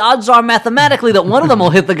bullets, the odds are mathematically that one of them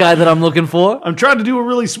will hit the guy that I'm looking for. I'm trying to do a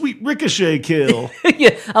really sweet ricochet kill.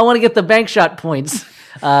 Yeah, I want to get the bank shot points.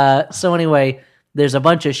 So anyway, there's a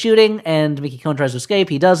bunch of shooting, and Mickey Cohen tries to escape.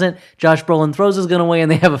 He doesn't. Josh Brolin throws his gun away,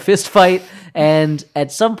 and they have a fist fight. And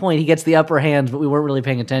at some point, he gets the upper hand, but we weren't really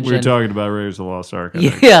paying attention. We were talking about Raiders of the Lost Ark. I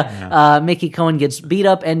think. Yeah. Mickey Cohen gets beat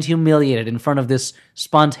up and humiliated in front of this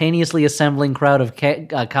spontaneously assembling crowd of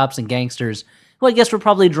cops and gangsters, who I guess were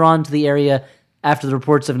probably drawn to the area after the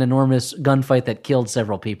reports of an enormous gunfight that killed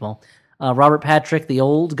several people. Robert Patrick, the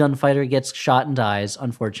old gunfighter, gets shot and dies,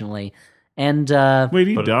 unfortunately. And Wait,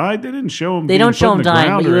 he died? They didn't show him. they being don't put show in him the dying,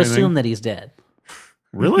 ground but you or assume anything. that he's dead.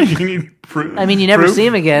 Really? You need proof. I mean, you never Proof? see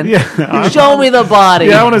him again. Yeah. Show me the body.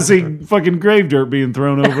 Yeah, I want to see fucking grave dirt being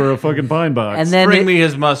thrown over a fucking pine box. And then Bring me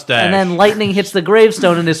his mustache. and then lightning hits the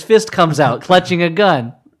gravestone, and his fist comes out, clutching a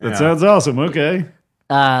gun. that sounds awesome. Okay.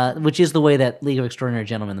 Which is the way that League of Extraordinary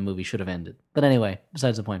Gentlemen, the movie, should have ended. But anyway,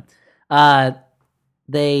 besides the point.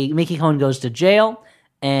 Mickey Cohen goes to jail,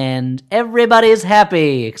 and everybody's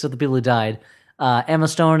happy, except the people who died. Emma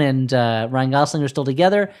Stone and Ryan Gosling are still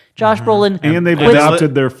together. Josh Brolin And they've quits-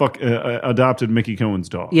 adopted Mickey Cohen's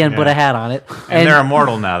dog. and put a hat on it. and they're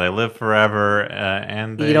immortal now. They live forever,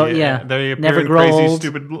 and they, You don't- yeah. they appear Never in grow crazy, old.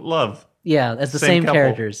 stupid love. Yeah, that's the same couple.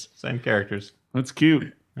 characters. Same characters. That's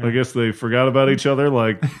cute. I guess they forgot about each other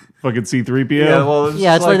like fucking C-3PO. Yeah, well,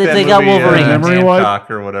 Yeah, it's like that they got movie, Wolverine. Memory wipe? Hancock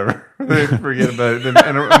or whatever. They forget about it.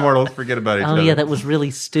 And immortals forget about each other. Oh, yeah, that was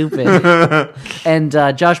really stupid. And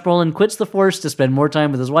Josh Brolin quits the Force to spend more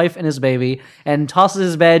time with his wife and his baby and tosses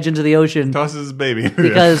his badge into the ocean. Tosses his baby.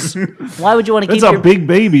 Because why would you want to keep That's a big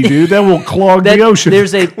baby, dude. That will clog the ocean. Clog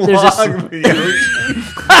the ocean.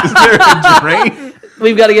 Is there a drain?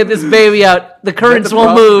 We've got to get this baby out. The currents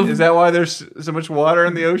won't move. Is that why there's so much water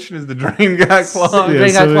in the ocean? Is the drain got clogged? The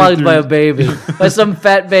drain got clogged by a baby. By some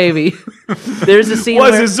fat baby. There's a scene Why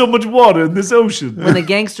where is there so much water in this ocean? when the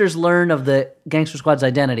gangsters learn of the Gangster Squad's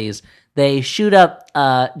identities, they shoot up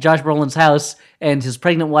Josh Brolin's house, and his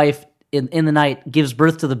pregnant wife in the night gives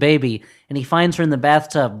birth to the baby, and he finds her in the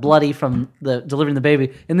bathtub, bloody from delivering the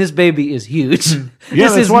baby, and this baby is huge. Yeah,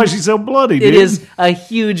 that's why she's so bloody, dude. It is a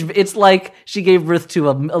huge... It's like she gave birth to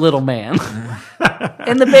a little man.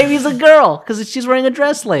 And the baby's a girl, because she's wearing a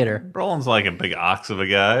dress later. Brolin's like a big ox of a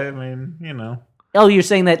guy. I mean, you know. Oh, you're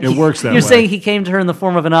saying that... It works that way. You're saying he came to her in the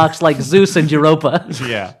form of an ox like Zeus and Europa.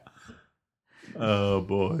 Yeah. Oh,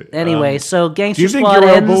 boy. Anyway, so Do Gangster you think Squad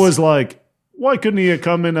Europa ends... was like, why couldn't he have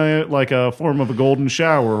come in a form of a golden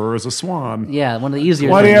shower or as a swan? Yeah, one of the easier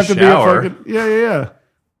Why do you things. have to Shower? be a fucking... Yeah.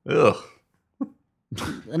 Ugh.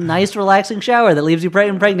 A nice, relaxing shower that leaves you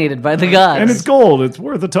impregnated by the gods. And it's gold. It's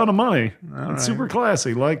worth a ton of money. It's super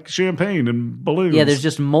classy, like champagne and balloons. Yeah, there's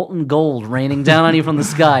just molten gold raining down on you from the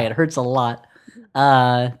sky. It hurts a lot.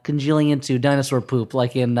 Congealing into dinosaur poop,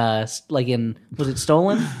 like in was it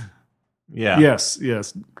Stolen? Yeah.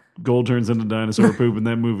 Yes. Gold turns into dinosaur poop in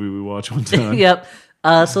that movie we watched one time. Yep.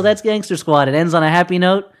 So that's Gangster Squad. It ends on a happy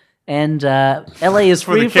note, and LA is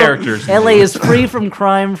For the free characters. from LA is free from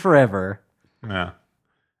crime forever. Yeah.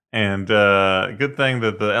 And good thing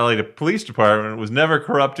that the LA Police Department was never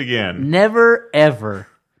corrupt again. Never ever.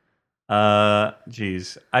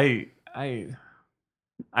 Geez. I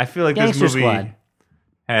feel like Gangster this movie Squad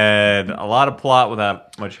had a lot of plot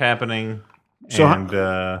without much happening. So, and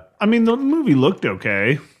I mean, the movie looked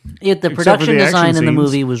okay. The for production the design action in the scenes.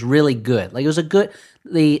 movie was really good. Like it was a good.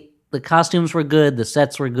 The costumes were good. The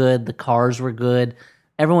sets were good. The cars were good.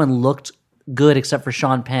 Everyone looked good except for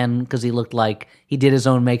Sean Penn because he looked like he did his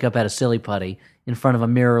own makeup at a silly putty in front of a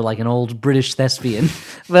mirror like an old British thespian.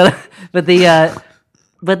 but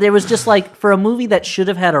there was just like for a movie that should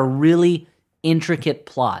have had a really intricate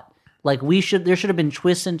plot. Like there should have been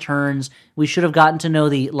twists and turns. We should have gotten to know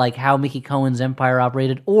how Mickey Cohen's empire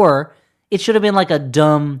operated, or it should have been like a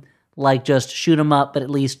dumb, like just shoot 'em up, but at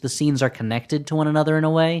least the scenes are connected to one another in a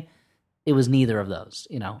way. It was neither of those,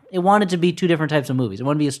 you know. It wanted to be two different types of movies. It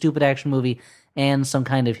wanted to be a stupid action movie and some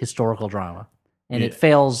kind of historical drama, and it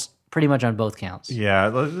fails pretty much on both counts. yeah,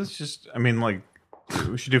 let's just, I mean, like,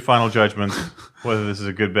 we should do final judgments, whether this is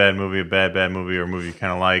a good, bad movie, a bad movie, or a movie you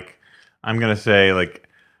kind of like. I'm going to say, like,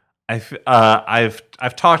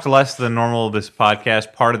 I've talked less than normal this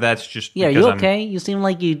podcast. Part of that's just Yeah, are because you okay? You seem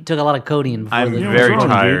like you took a lot of codeine before I'm the very what's wrong,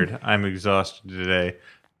 tired. I'm exhausted today.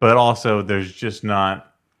 But also, there's just not.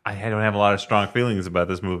 I don't have a lot of strong feelings about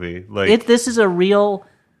this movie. Like This is a real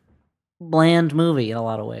bland movie in a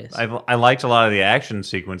lot of ways. I liked a lot of the action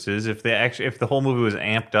sequences. If the whole movie was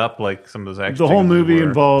amped up like some of those action, The whole sequences movie were,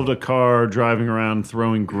 involved a car driving around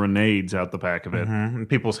throwing grenades out the back of it. and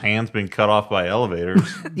people's hands being cut off by elevators.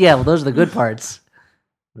 Yeah, well, those are the good parts.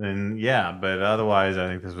 Then yeah, but otherwise, I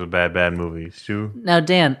think this was a bad movie. Stu, Now,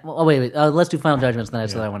 Dan, wait. Let's do final judgments. Then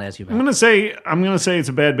I want to ask you I'm about. gonna say it's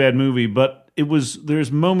a bad movie, but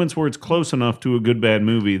there's moments where it's close enough to a good bad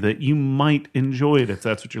movie that you might enjoy it if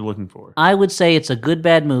that's what you're looking for. I would say it's a good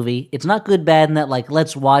bad movie. It's not good bad in that like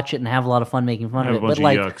let's watch it and have a lot of fun making fun Have of a it. bunch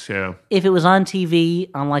But of like yucks, yeah. if it was on TV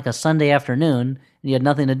on like a Sunday afternoon and you had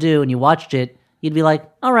nothing to do and you watched it, you'd be like,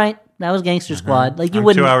 all right, that was Gangster Squad. Like you I'm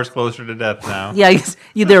wouldn't. 2 hours closer to death now. Yeah,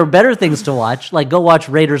 there are better things to watch. Like go watch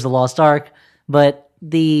Raiders of the Lost Ark. But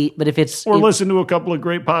if it's Or listen to a couple of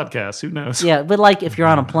great podcasts. Who knows? yeah, but like if you're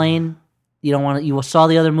on a plane, you don't want to. You saw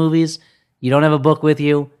the other movies. You don't have a book with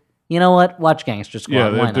you. You know what? Watch Gangster Squad. Yeah,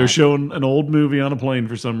 Why they're not? showing an old movie on a plane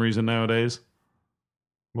for some reason nowadays.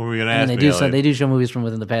 What were we gonna I ask mean, me? Elliot? they do show movies from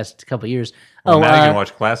within the past couple of years. Well, now you Oh, can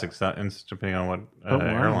watch classics, depending on what wow.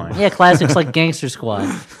 airline. yeah, classics like Gangster Squad.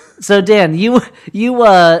 So Dan, you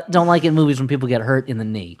don't like it in movies when people get hurt in the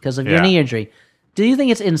knee because of your Yeah. knee injury. Do you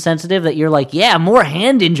think it's insensitive that you're like, yeah, more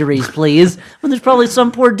hand injuries, please? When there's probably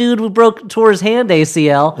some poor dude who tore his hand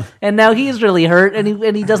ACL, and now he's really hurt, and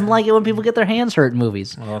he doesn't like it when people get their hands hurt in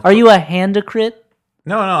movies. Are you a handocrit?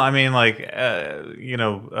 No. I mean, like,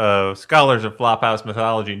 scholars of Flophouse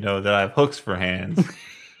mythology know that I have hooks for hands,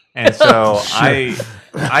 and so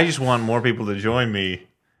I just want more people to join me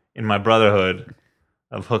in my brotherhood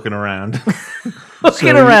of hooking around.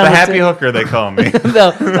 hooking around. The with happy it. hooker, they call me.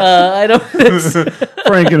 No, I don't.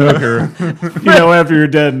 Frankenhooker. After you're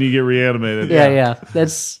dead and you get reanimated. Yeah.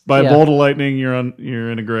 That's By a yeah. bolt of lightning, you're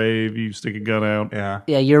in a grave. You stick a gun out. Yeah.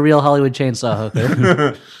 Yeah, you're a real Hollywood chainsaw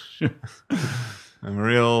hooker. I'm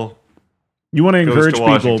real. You want to Goes encourage to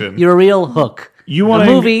people. Washington. You're a real hook. You A want to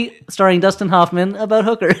movie starring Dustin Hoffman about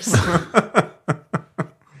hookers.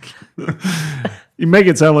 You make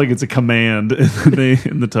it sound like it's a command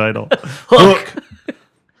in the title. Hook.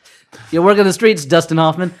 You work on the streets, Dustin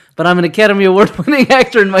Hoffman, but I'm an Academy Award-winning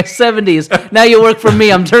actor in my 70s. Now you work for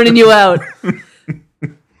me. I'm turning you out. Your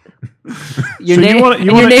So you name, wanna- you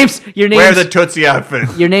and wanna- your name's Wear the Tootsie outfit.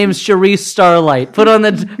 Your name's Charisse Starlight. Put on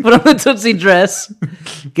the Tootsie dress.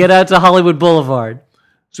 Get out to Hollywood Boulevard.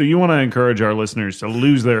 So you want to encourage our listeners to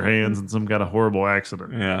lose their hands in some kind of horrible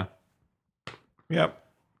accident. Yeah. Yep.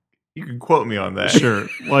 You can quote me on that. Sure.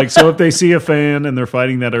 So if they see a fan and they're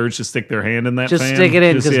fighting that urge to stick their hand in that Just fan, stick it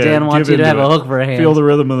in because Dan wants give you to have into a it. hook for a hand. Feel the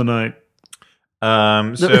rhythm of the night.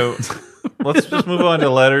 So let's just move on to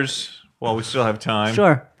letters while we still have time.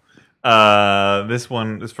 Sure. This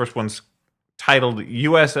first one's titled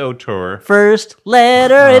USO Tour. First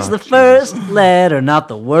letter, it's the first letter, not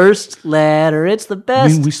the worst letter. It's the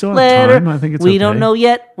best we still have letter. time. I think it's we okay. don't know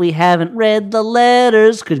yet. We haven't read the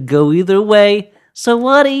letters. Could go either way. So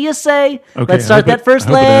what do you say? Okay, Let's I start hope that first I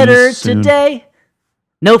hope it letter ends soon. today.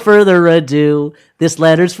 No further ado. This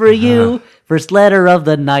letter's for you. First letter of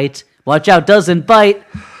the night. Watch out, doesn't bite.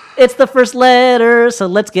 It's the first letter, so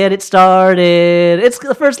let's get it started. It's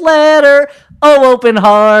the first letter. Oh,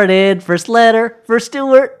 open-hearted. First letter for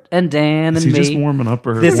Stuart and Dan Is and he me. just warming up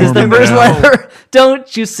or This is the warming first down? letter.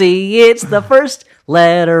 Don't you see? It's the first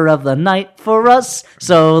letter of the night for us.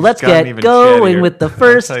 So let's gotten get even going chattier. with the I'll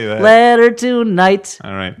first tell you that. letter tonight.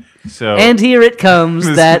 All right. So And here it comes,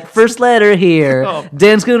 that first letter here.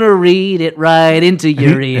 Dan's gonna read it right into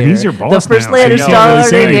your ear. and he's your boss The first now, so letter you can't really say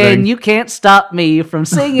starting, anything. and you can't stop me from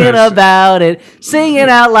singing about it. Singing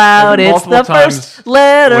out loud. It's multiple the first times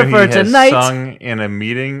letter when for he has tonight. sung in a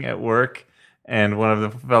meeting at work, and one of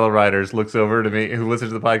the fellow writers looks over to me, who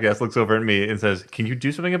listens to the podcast, looks over at me and says, "Can you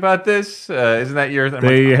do something about this? Isn't that yours?"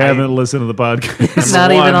 They haven't listened to the podcast. It's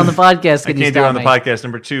not Number even on one, the podcast. I Can you can't do it stop on the me? podcast.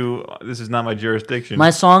 Number two, this is not my jurisdiction.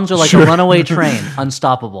 My songs are like Sure. a runaway train,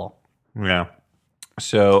 unstoppable. Yeah.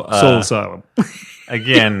 So Soul Asylum.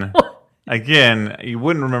 again, you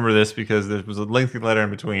wouldn't remember this because there was a lengthy letter in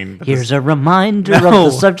between. But Here's a reminder of No.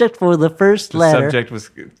 the subject for the first the letter. subject was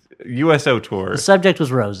USO tour. The subject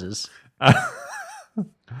was roses.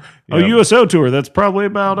 Oh, USO tour. That's probably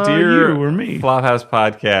about Dear you or me. Flophouse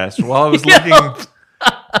podcast.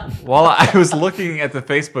 While I was looking at the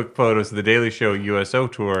Facebook photos of the Daily Show USO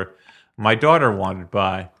tour, my daughter wandered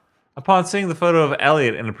by. Upon seeing the photo of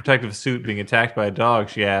Elliott in a protective suit being attacked by a dog,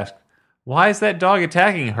 she asked, "Why is that dog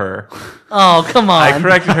attacking her?" Oh, come on. I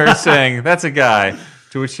corrected her, saying, "That's a guy."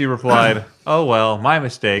 To which she replied, "Oh well, my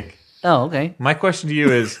mistake." Oh, okay. My question to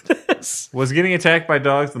you is, was getting attacked by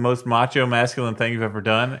dogs the most macho, masculine thing you've ever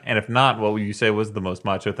done? And if not, what would you say was the most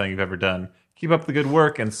macho thing you've ever done? Keep up the good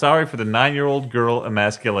work, and sorry for the 9-year-old girl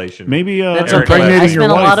emasculation. Maybe That's Eric okay. Clapton. I impregnating your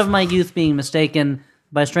spent a wife. lot of my youth being mistaken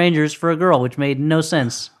by strangers for a girl, which made no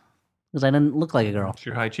sense because I didn't look like a girl. It's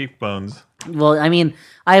your high cheekbones. Well, I mean,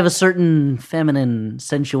 I have a certain feminine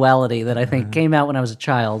sensuality that I think came out when I was a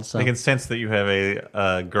child. So I can sense that you have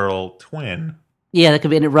a girl twin. yeah, that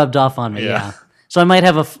could be, and it rubbed off on me. Yeah. So I might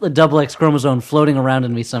have a double X chromosome floating around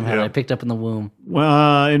in me somehow that I picked up in the womb.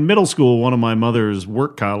 Well, in middle school, one of my mother's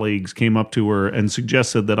work colleagues came up to her and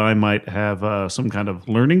suggested that I might have some kind of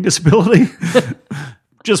learning disability,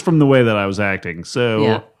 just from the way that I was acting. So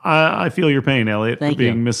Yeah. I feel your pain, Elliot, Thank for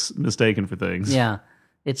being you. mistaken for things. Yeah.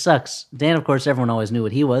 It sucks. Dan, of course, everyone always knew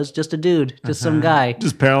what he was. Just a dude. Just some guy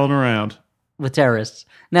Just palling around. with terrorists.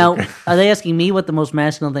 Now, are they asking me what the most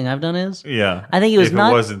masculine thing I've done is? Yeah. I think it was if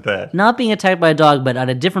not- it wasn't that. Not being attacked by a dog, but at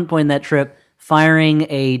a different point in that trip, firing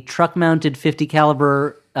a truck-mounted 50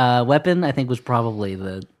 caliber weapon, I think was probably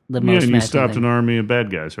the Yeah, most and you masculine stopped thing. an army of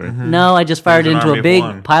bad guys, right? No, I just fired It it was an into army a of big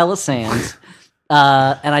one. pile of sand.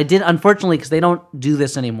 And I did, unfortunately, because they don't do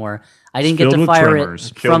this anymore, I didn't get Filled to with fire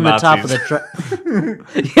tremors. it Kill from the top of Nazis. the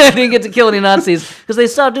truck. Yeah, I didn't get to kill any Nazis because they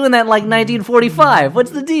stopped doing that in like 1945.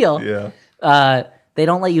 What's the deal? Yeah. They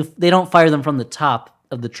don't fire them from the top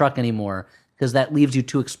of the truck anymore because that leaves you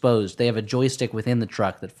too exposed. They have a joystick within the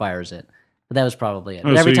truck that fires it. But that was probably it.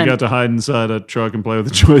 Oh, But so you got to hide inside a truck and play with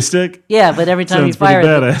a joystick? yeah, but every time you Sounds pretty fire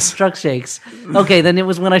it, the badass. truck shakes. Okay, then it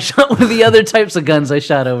was when I shot one of the other types of guns I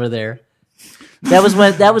shot over there. That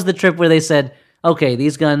was the trip where they said, okay,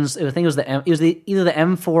 these guns, I think it was either the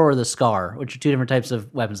M4 or the SCAR, which are two different types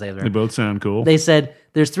of weapons they have there. They both sound cool. They said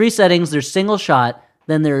there's 3 settings. There's single shot,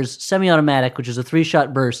 then there's semi-automatic, which is a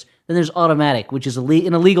 3-shot burst, then there's automatic, which is an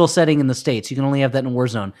illegal setting in the States. You can only have that in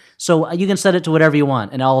Warzone. So you can set it to whatever you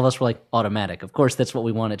want, and all of us were like, automatic. Of course, that's what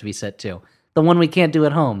we want it to be set to. The one we can't do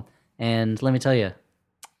at home. And let me tell you,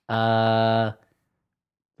 a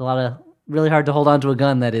lot of really hard to hold on to a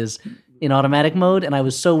gun that is in automatic mode, and I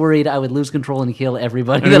was so worried I would lose control and kill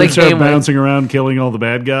everybody and that I start came with. bouncing around, killing all the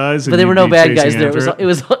bad guys. But there were no bad guys there. It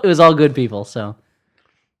was all good people. So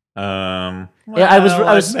Well, I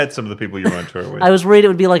was met some of the people you went tour with. I was worried it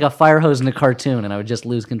would be like a fire hose in a cartoon, and I would just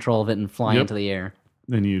lose control of it and fly into the air.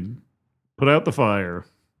 Then you'd put out the fire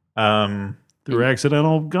through Mm.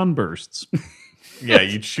 accidental gun bursts. Yeah,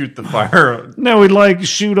 you'd shoot the fire. No, we'd like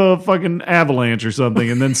shoot a fucking avalanche or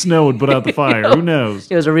something, and then snow would put out the fire. Who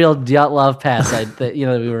knows? It was a real Dyatlov pass that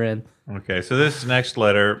we were in. Okay, so this next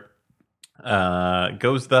letter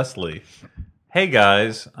goes thusly. Hey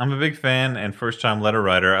guys, I'm a big fan and first-time letter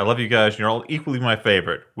writer. I love you guys, and you're all equally my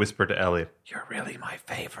favorite. Whisper to Elliott. You're really my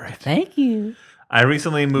favorite. Thank you. I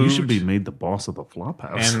recently moved. You should be made the boss of the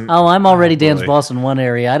Flophouse. And, Oh, I'm already Dan's boy. boss in one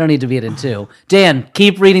area. I don't need to be it in 2. Dan,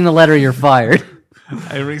 keep reading the letter. You're fired.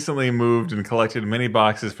 I recently moved and collected many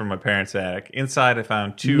boxes from my parents' attic. Inside, I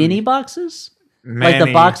found 2 Mini boxes? Manny, Like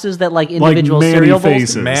the boxes that like individual Manny cereal bowls?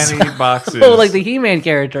 faces. Manny boxes. Oh, like the He-Man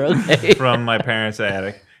character. Okay. from my parents'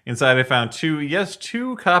 attic. Inside, I found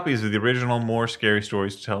 2 copies of the original More Scary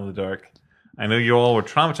Stories to Tell in the Dark. I know you all were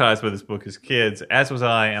traumatized by this book as kids, as was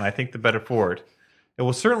I, and I think the better for it. It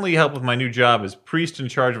will certainly help with my new job as priest in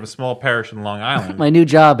charge of a small parish in Long Island. My new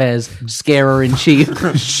job as scarer in chief.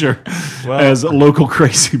 Sure. Well- As a local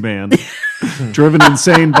crazy man. Driven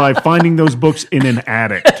insane by finding those books in an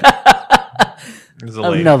attic. There's a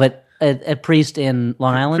lady. No, but a priest in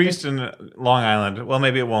Long Island? Priest in Long Island. Well,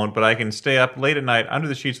 maybe it won't, but I can stay up late at night under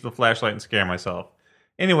the sheets of the flashlight and scare myself.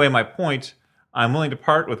 Anyway, my point, I'm willing to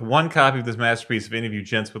part with 1 copy of this masterpiece if any of you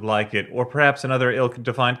gents would like it, or perhaps another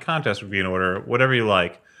ill-defined contest would be in order, whatever you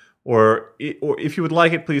like. Or if you would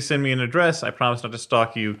like it, please send me an address. I promise not to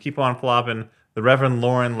stalk you. Keep on flopping. The Reverend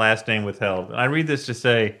Lauren, last name withheld. And I read this to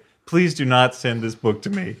say, please do not send this book to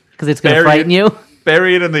me. Because it's going to frighten you?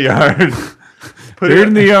 Bury it in the yard. Put it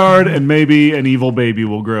in the yard, and maybe an evil baby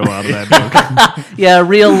will grow out of that book. Yeah, a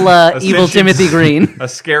real evil Timothy Green. A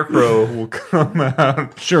scarecrow will come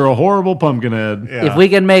out. Sure, a horrible pumpkin head. Yeah. If we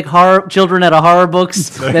can make children out of horror books,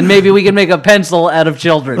 then maybe we can make a pencil out of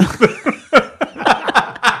children.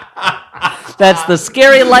 That's the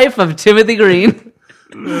scary life of Timothy Green.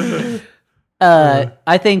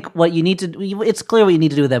 I think what you need to do, it's clear what you need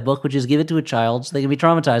to do with that book, which is give it to a child so they can be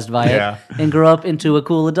traumatized by Yeah. it and grow up into a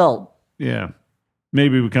cool adult. Yeah.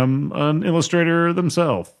 Maybe become an illustrator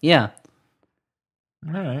themselves. Yeah.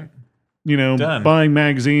 All right. You know, Done. buying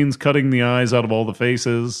magazines, cutting the eyes out of all the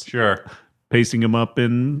faces, Sure. pasting them up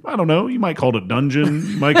in, I don't know, you might call it a dungeon.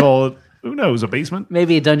 You might call it, who knows, a basement?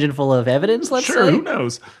 Maybe a dungeon full of evidence, let's Sure, say. who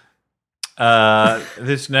knows?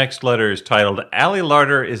 This next letter is titled, Allie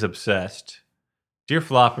Larder is Obsessed. Dear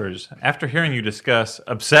Floppers, after hearing you discuss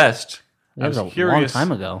Obsessed, That was a long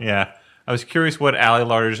time ago. Yeah. I was curious what Allie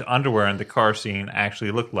Larder's underwear in the car scene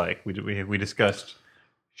actually looked like. We discussed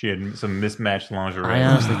she had some mismatched lingerie. I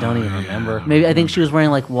honestly don't even remember. Maybe I think she was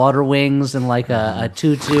wearing like water wings and like a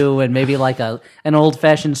tutu and maybe like an old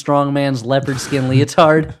fashioned strongman's leopard skin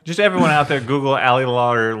leotard. Just everyone out there, Google Allie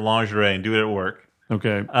Larder lingerie and do it at work.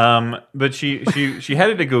 Okay. But she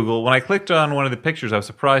headed to Google. When I clicked on one of the pictures, I was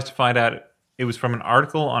surprised to find out it was from an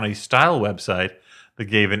article on a style website that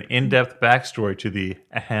gave an in-depth backstory to the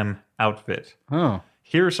Ahem outfit. Oh.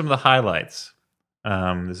 Here are some of the highlights.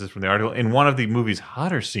 This is from the article. In one of the movie's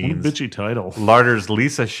hotter What a scenes, bitchy title. Larder's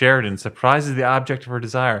Lisa Sheridan surprises the object of her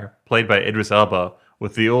desire, played by Idris Elba,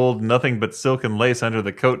 with the old nothing but silk and lace under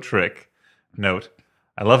the coat trick. Note,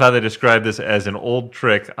 I love how they describe this as an old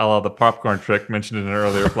trick, a la the popcorn trick mentioned in an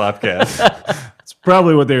earlier Flopcast. It's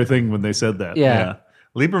probably what they were thinking when they said that. Yeah.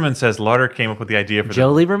 Lieberman says Larder came up with the idea for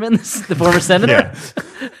Joe Lieberman, the former senator?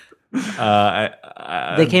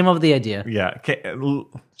 Yeah. They came up with the idea. Yeah.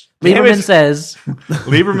 Lieberman says,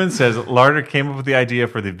 Lieberman says Larder came up with the idea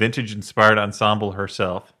for the vintage-inspired ensemble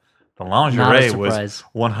herself. The Not a lingerie was surprise.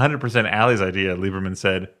 100% Allie's idea, Lieberman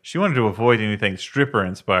said. She wanted to avoid anything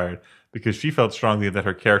stripper-inspired because she felt strongly that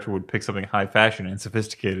her character would pick something high-fashion and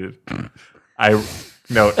sophisticated.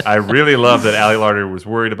 I really love that Allie Larder was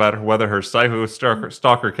worried about whether her psycho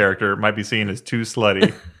stalker character might be seen as too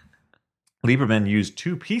slutty. Lieberman used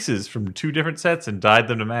 2 pieces from 2 different sets and dyed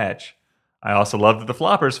them to match. I also love that the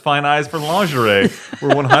floppers' fine eyes for lingerie were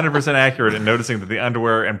 100% accurate in noticing that the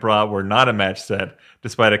underwear and bra were not a match set,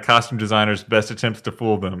 despite a costume designer's best attempts to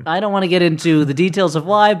fool them. I don't want to get into the details of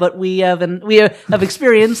why, but we have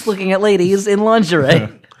experience looking at ladies in lingerie.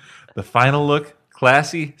 The final look,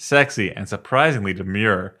 classy, sexy, and surprisingly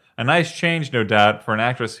demure. A nice change, no doubt, for an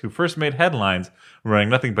actress who first made headlines wearing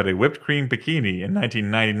nothing but a whipped cream bikini in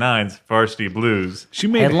 1999's Varsity Blues. She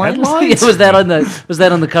made Headlines? headlines? was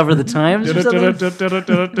that on the cover of the Times or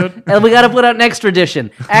something? And we got to put out an extra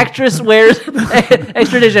edition. Actress wears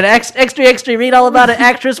extra edition. Extra. Read all about it.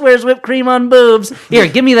 Actress wears whipped cream on boobs. Here,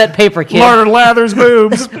 give me that paper, kid. Lauder lathers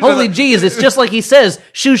boobs. Holy jeez, it's just like he says.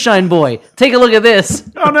 Shoeshine boy. Take a look at this.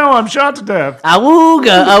 Oh no, I'm shot to death.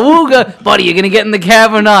 Awooga. Buddy, you gonna get in the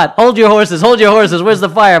cab or not? Hold your horses. Where's the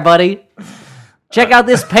fire, buddy? Check out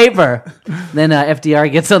this paper. Then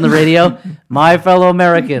FDR gets on the radio. My fellow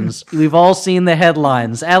Americans, we've all seen the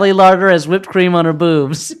headlines. Allie Larder has whipped cream on her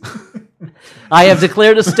boobs. I have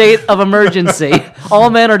declared a state of emergency. All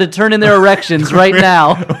men are to turn in their erections right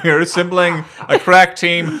now. We're assembling a crack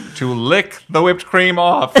team to lick the whipped cream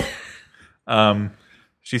off.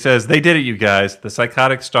 She says, they did it, you guys. The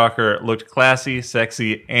psychotic stalker looked classy,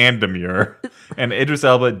 sexy, and demure. And Idris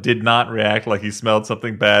Elba did not react like he smelled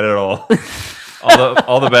something bad at all.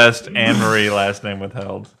 All the best, Anne-Marie, last name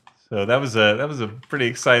withheld. So that was a pretty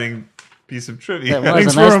exciting piece of trivia.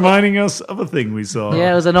 Thanks for reminding us of a thing we saw.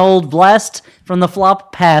 Yeah, it was an old blast from the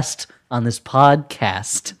flop past on this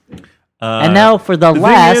podcast. And now for the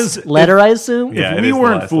last letter, I assume? Yeah, if we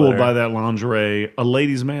weren't fooled by that lingerie, a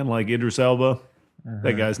ladies' man like Idris Elba,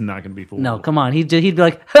 that guy's not going to be fooled. No, come on. He'd be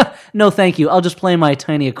like, no, thank you. I'll just play my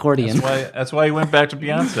tiny accordion. That's why he went back to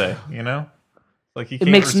Beyonce, you know? Like he It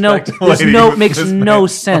makes no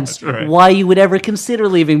sense why you would ever consider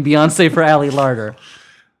leaving Beyonce for Allie Larder.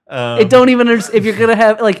 It don't even if you're gonna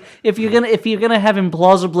have if you're gonna have him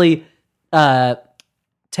plausibly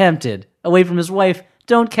tempted away from his wife,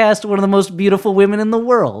 don't cast one of the most beautiful women in the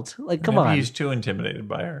world. Like, come on. He's too intimidated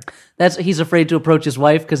by her. He's afraid to approach his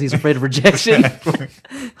wife because he's afraid of rejection.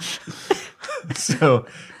 So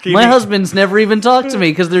my husband's never even talked to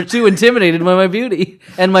me because they're too intimidated by my beauty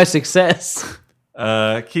and my success.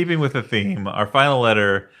 Keeping with the theme, our final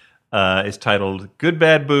letter is titled "Good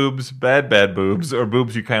Bad Boobs, Bad Boobs, or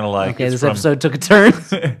Boobs You Kind of Like." Okay, this episode took a turn.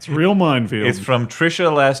 It's real minefield. It's from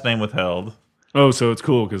Trisha, last name withheld. Oh, so it's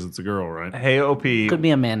cool because it's a girl, right? Hey, OP. Could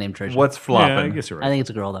be a man named Trisha. What's flopping? Yeah, I guess you're right. I think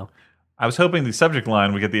it's a girl, though. I was hoping the subject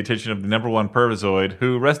line would get the attention of the number one pervisoid,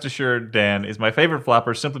 who, rest assured, Dan, is my favorite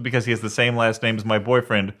flopper simply because he has the same last name as my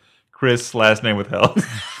boyfriend, Chris, last name withheld.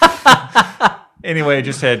 Anyway, I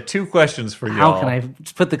just had two questions for y'all. How can I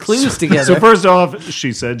put the clues together? So first off,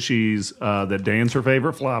 she said she's that Dan's her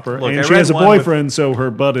favorite flopper, Look, and she has a boyfriend, so her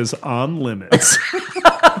butt is on limits.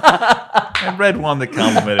 I read one that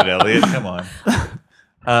complimented Elliott. Come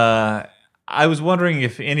on. I was wondering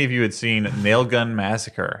if any of you had seen Nail Gun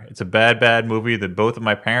Massacre. It's a bad movie that both of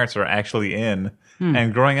my parents are actually in.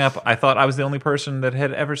 And growing up, I thought I was the only person that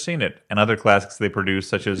had ever seen it. And other classics they produced,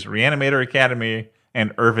 such as Reanimator Academy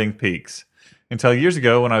and Irving Peaks. Until years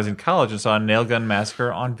ago when I was in college and saw Nail Gun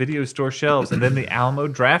Massacre on video store shelves. And then the Alamo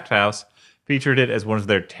Drafthouse featured it as one of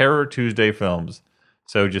their Terror Tuesday films.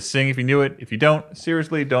 So just seeing if you knew it. If you don't,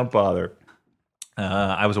 seriously, don't bother.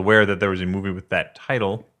 I was aware that there was a movie with that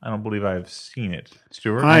title. I don't believe I've seen it.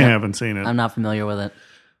 Stuart? I haven't seen it. I'm not familiar with it.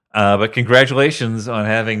 But congratulations on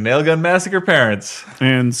having Nail Gun Massacre parents.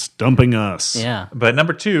 And stumping us. Yeah. But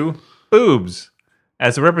number two, boobs.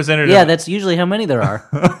 As a representative... Yeah, that's usually how many there are.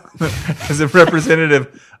 As a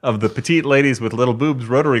representative of the Petite Ladies with Little Boobs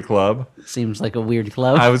Rotary Club... Seems like a weird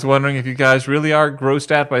club. I was wondering if you guys really are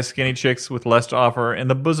grossed out by skinny chicks with less to offer in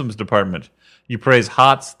the bosoms department. You praise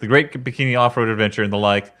HOTS, the Great Bikini Off-Road Adventure, and the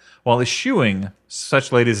like, while eschewing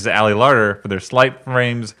such ladies as Allie Larder for their slight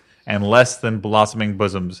frames and less than blossoming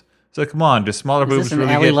bosoms. So come on, do smaller boobs Is this an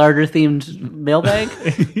really Allie get... Larder themed mailbag?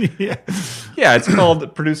 Yeah, it's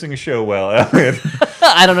called producing a show well, Elliot.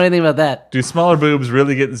 I don't know anything about that. Do smaller boobs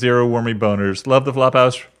really get zero wormy boners? Love the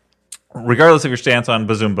Flophouse, regardless of your stance on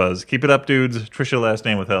bazoombas. Keep it up, dudes. Trisha, last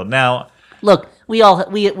name withheld. Now, look, we all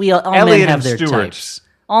men Elliott have and their Stuart. types.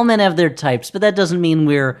 All men have their types, but that doesn't mean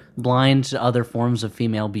we're blind to other forms of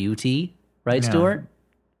female beauty, right, Stuart?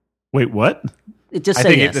 Wait, what? It just I said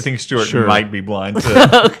think yes. I think Stuart Sure. might be blind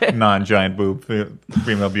to non-giant boob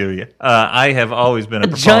female beauty. I have always been a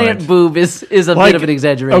proponent. Giant boob is a bit of an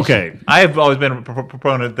exaggeration. Okay. I have always been a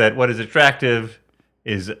proponent that what is attractive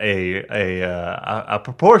is a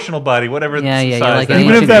proportional body, whatever Yeah, the you're size. like that an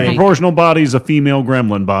Even might if that be. proportional body is a female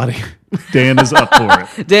gremlin body, Dan is up for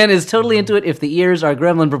it. Dan is totally into it if the ears are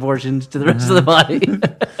gremlin proportions to the rest of the body.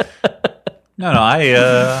 No,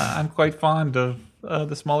 I'm quite fond of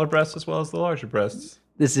the smaller breasts as well as the larger breasts.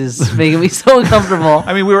 This is making me so uncomfortable.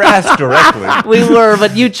 I mean, we were asked directly. We were,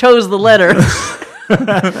 but you chose the letter.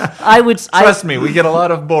 Trust me, we get a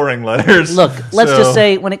lot of boring letters. Look, let's just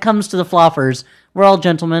say, when it comes to the floppers, we're all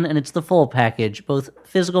gentlemen, and it's the full package, both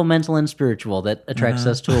physical, mental, and spiritual, that attracts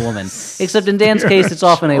us to a woman. Except in Dan's case, it's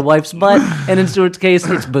often a wife's butt, and in Stuart's case,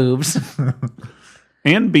 it's boobs.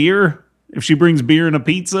 And beer. If she brings beer and a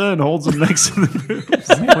pizza and holds them next to the boobs.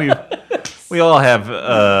 We all have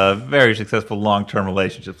very successful long-term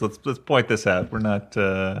relationships. Let's point this out. We're not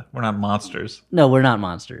monsters. No, we're not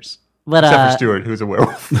monsters. But, Except for Stuart, who's a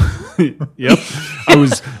werewolf. Yep.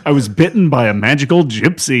 I was bitten by a magical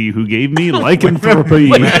gypsy who gave me lycanthropy.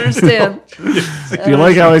 Wait, I understand. Do you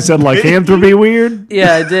like how I said lycanthropy weird?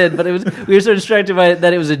 Yeah, I did, but we were so distracted by it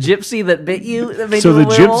that it was a gypsy that bit you. That made So you the a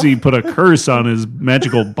werewolf? gypsy put a curse on his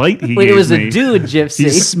magical bite he Wait, gave it was me. a dude gypsy. He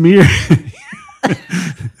smeared.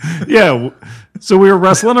 Yeah. So we were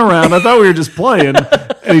wrestling around. I thought we were just playing,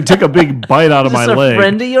 and he took a big bite out of Is this my a leg.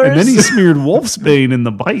 friend of yours? And then he smeared wolfsbane in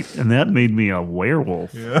the bite, and that made me a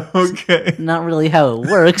werewolf. Yeah, okay. Not really how it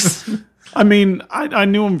works. I mean, I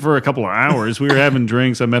knew him for a couple of hours. We were having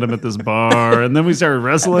drinks. I met him at this bar, and then we started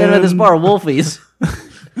wrestling. Then at this bar, Wolfies.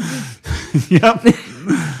 Yep.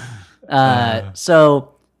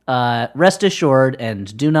 So rest assured,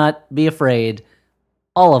 and do not be afraid.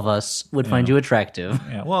 All of us would find you attractive.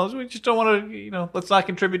 Yeah, well, we just don't want to, let's not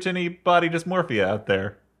contribute to any body dysmorphia out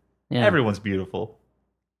there. Yeah. Everyone's beautiful.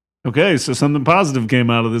 Okay, so something positive came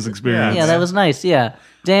out of this experience. Yeah, that was nice. Yeah,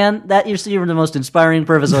 Dan, you're the most inspiring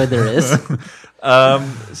pervisoid there is.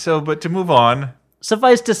 But to move on,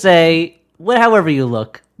 Suffice to say, however you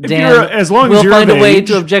look, you're- Dan as long as will you're find of a way age-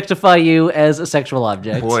 to objectify you as a sexual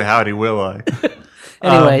object. boy, howdy will I.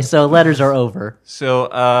 Anyway, so letters are over. So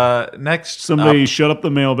next, Somebody shut up the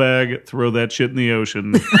mailbag, throw that shit in the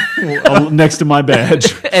ocean next to my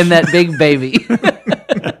badge. And that big baby.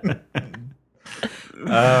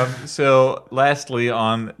 So lastly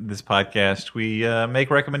on this podcast, we make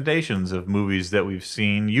recommendations of movies that we've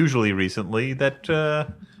seen, usually recently, that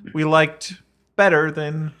we liked better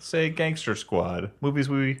than, say, Gangster Squad. Movies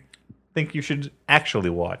we think you should actually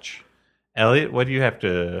watch. Elliot, what do you have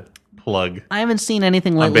to plug I haven't seen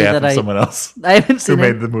anything on lately behalf that of someone else I haven't who seen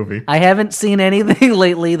made the movie? I haven't seen anything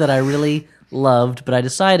lately that I really loved, but I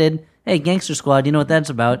decided, hey, Gangster Squad, you know what that's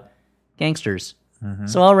about? Gangsters.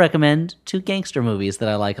 So I'll recommend 2 gangster movies that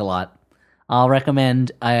I like a lot. I'll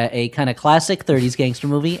recommend a kind of classic 30s gangster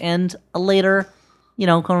movie and a later,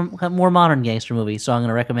 more modern gangster movie. So I'm going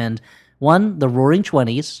to recommend one, The Roaring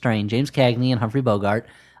Twenties, starring James Cagney and Humphrey Bogart,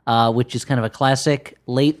 which is kind of a classic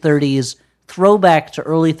late 30s throwback to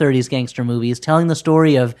early 30s gangster movies, telling the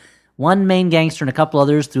story of one main gangster and a couple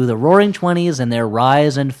others through the Roaring Twenties and their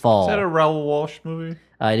rise and fall. Is that a Raoul Walsh movie?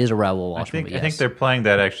 It is a Raoul Walsh movie. I think they're playing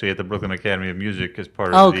that actually at the Brooklyn Academy of Music as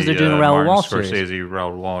part Oh, of 'cause the they're doing a Raoul Martin Walsh Scorsese series.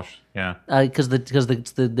 Raoul Walsh. Yeah, because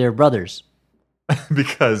they're brothers.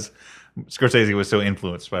 because Scorsese was so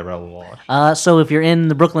influenced by Raoul Walsh. So if you're in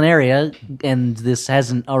the Brooklyn area and this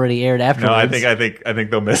hasn't already aired afterwards, No, I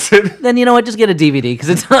think they'll miss it. then you know what? Just get a DVD because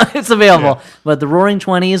it's available. Yeah. But The Roaring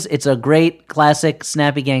Twenties, it's a great classic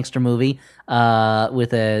snappy gangster movie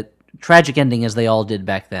with a tragic ending as they all did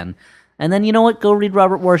back then. And then you know what? Go read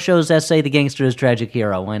Robert Warshaw's essay, "The Gangster is Tragic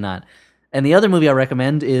Hero." Why not? And the other movie I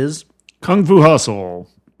recommend is Kung Fu Hustle.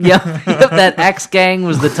 Yeah, that Axe Gang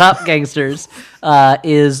was the top gangsters,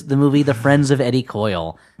 is the movie The Friends of Eddie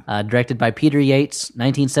Coyle, directed by Peter Yates,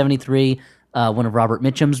 1973, one of Robert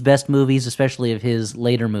Mitchum's best movies, especially of his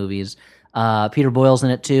later movies. Peter Boyle's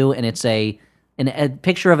in it too, and it's a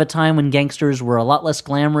picture of a time when gangsters were a lot less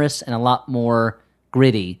glamorous and a lot more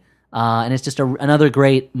gritty. And it's just another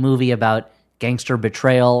great movie about gangster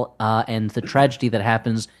betrayal and the tragedy that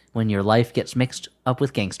happens when your life gets mixed up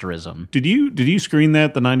with gangsterism. Did you screen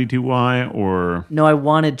that, the 92Y, or? No, I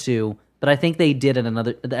wanted to, but I think they did it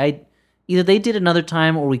another. Either they did another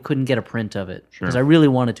time or we couldn't get a print of it because I really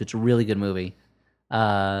wanted to. It's a really good movie.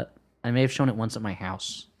 I may have shown it once at my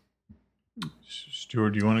house.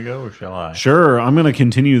 Stuart, do you want to go or shall I? Sure, I'm going to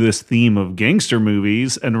continue this theme of gangster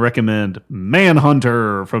movies and recommend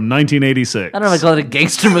Manhunter from 1986. I don't know if I call it a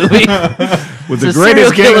gangster movie. With the It's a greatest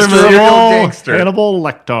serial killer gangster of movie. all, Gangster. Hannibal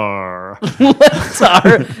Lecter.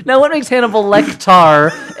 Lecter. Now, what makes Hannibal Lecter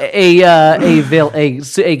a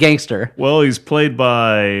gangster? Well, he's played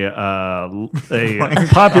by a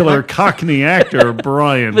popular Cockney actor,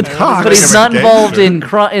 Brian Cox. But he's him a not involved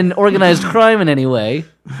gangster. in organized crime in any way.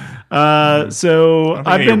 So I've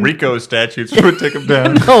I've been been Rico statutes would take him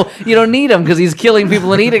down. No, you don't need him because he's killing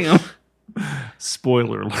people and eating them.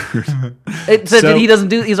 Spoiler alert. It said that he doesn't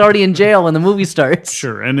do. He's already in jail when the movie starts.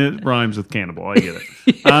 Sure, and it rhymes with cannibal. I get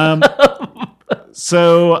it.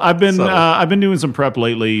 So I've been doing some prep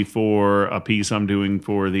lately for a piece I'm doing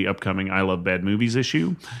for the upcoming I Love Bad Movies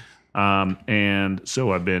issue, and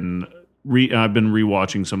so I've been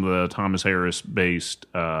rewatching some of the Thomas Harris based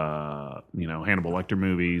Hannibal Lecter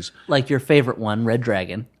movies, Like your favorite one, Red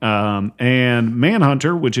Dragon. and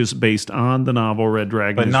Manhunter, which is based on the novel Red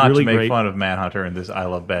Dragon, But is not really to make great. fun of Manhunter in this I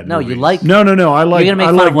Love Bad No, Movies. you like. No. I like. You're gonna make I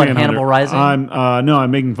fun like of what, Manhunter. Hannibal Rising?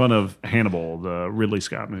 I'm making fun of Hannibal, the Ridley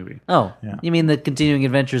Scott movie. Oh, you mean the continuing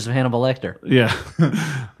adventures of Hannibal Lecter? Yeah,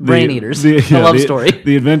 Brain Eaters. A love story.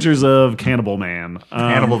 The Adventures of Cannibal Man.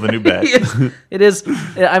 Hannibal the New Bad. It is.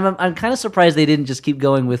 I'm kind of surprised they didn't just keep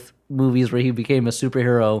going with movies where he became a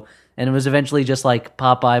superhero and it was eventually just like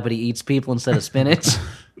Popeye, but he eats people instead of spinach.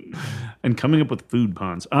 And coming up with food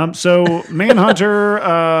puns. So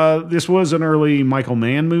Manhunter, this was an early Michael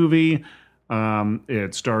Mann movie.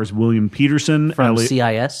 It stars William Peterson From Elliott-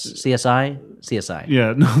 CSI.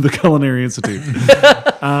 Yeah, no, the Culinary Institute.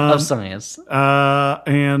 Of science.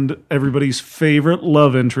 And everybody's favorite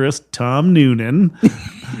love interest, Tom Noonan,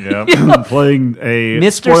 Yeah. playing a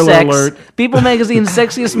Mr. spoiler Sex, alert. People Magazine's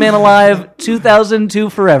Sexiest Man Alive, 2002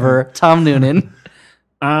 Forever, Tom Noonan.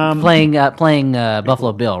 Playing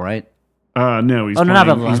Buffalo Bill, right? No, he's Oh, no, playing, not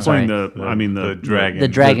Buffalo, he's I'm playing sorry. the dragon. The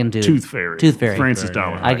dragon dude. Tooth Fairy. Tooth Fairy. Francis Tooth Fairy,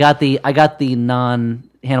 Dollar. yeah. I got the non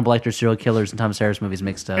Hannibal Lecter serial killers and Thomas Harris movies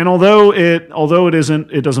mixed up. And although it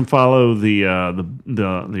doesn't follow the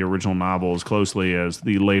original novel as closely as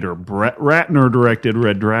the later Brett Ratner directed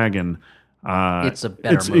Red Dragon, It's a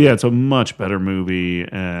better movie. Yeah, it's a much better movie.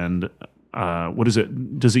 And what is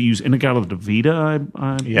it? Does it use Inagata Devita?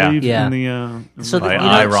 I believe. Yeah. In the So By you know,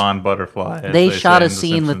 Iron Butterfly. as they say shot in a The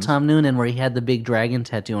scene with Simpsons. Tom Noonan where he had the big dragon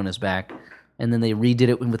tattoo on his back, and then they redid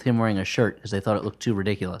it with him wearing a shirt because they thought it looked too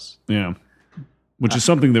ridiculous. yeah, which is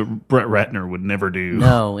something that Brett Ratner would never do.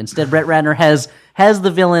 No, instead Brett Ratner has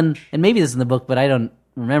the villain, and maybe this is in the book, but I don't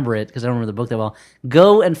remember it because I don't remember the book that well.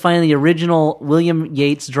 Go and find the original William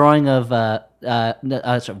Yates drawing of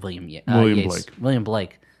William Yates. Blake. William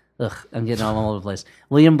Blake. Ugh, I'm getting all over the place.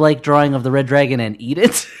 William Blake drawing of the Red Dragon and eat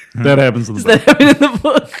it. That happens in the That happened in the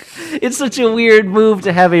book. It's such a weird move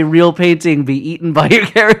to have a real painting be eaten by your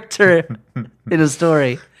character in a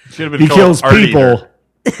story. Should have been He called kills Art people.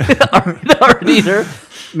 Eater. Art eater,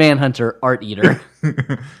 Manhunter, art eater.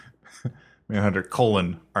 Manhunter :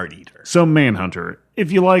 Art Eater. So Manhunter.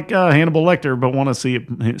 If you like Hannibal Lecter but want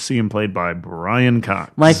to see him played by Brian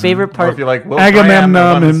Cox, My favorite Or part. if you like Will Agamemnon Graham,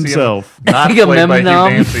 I wanna see him himself. not played by Hugh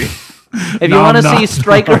Agamemnon. Dancy. If you want to Nom see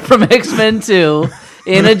Stryker from X-Men 2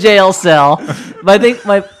 in a jail cell, but I think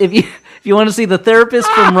if you want to see the therapist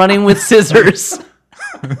from Running with Scissors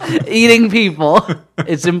eating people,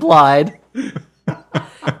 it's implied.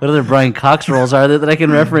 What other Brian Cox roles are there that I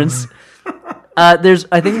can reference? I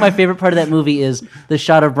think my favorite part of that movie is the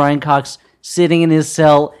shot of Brian Cox sitting in his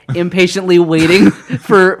cell, impatiently waiting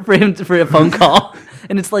for a phone call,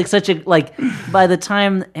 and it's like such a by the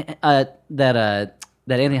time that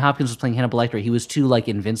Anthony Hopkins was playing Hannibal Lecter, he was too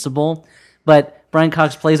invincible, but Brian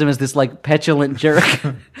Cox plays him as this petulant jerk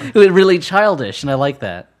who is really childish, and I like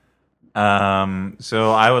that.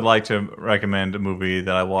 So I would like to recommend a movie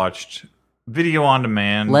that I watched video on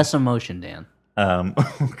demand. Less emotion, Dan.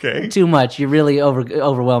 Okay. Too much. You're really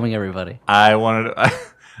overwhelming everybody. I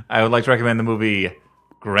would like to recommend the movie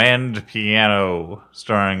Grand Piano,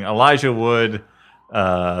 starring Elijah Wood,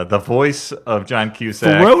 the voice of John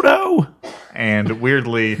Cusack, Frodo. and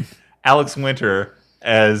weirdly Alex Winter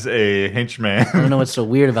as a henchman. I don't know what's so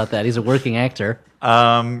weird about that. He's a working actor.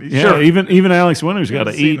 Yeah, Sure. even Alex Winter's got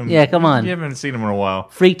to Seen eat. him. Yeah, come on. You haven't seen him in a while.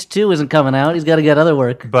 Freaked 2 isn't coming out. He's got to get other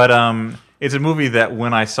work. But it's a movie that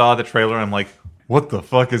when I saw the trailer, I'm like, what the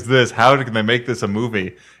fuck is this? How can they make this a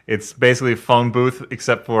movie? It's basically a phone booth,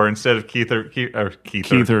 except for instead of Keither,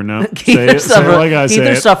 No, Keith say it like I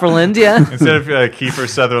say it. Sutherland, yeah. instead of Kiefer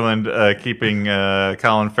Sutherland keeping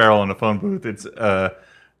Colin Farrell in a phone booth, it's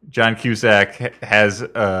John Cusack has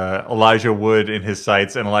Elijah Wood in his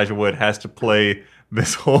sights, and Elijah Wood has to play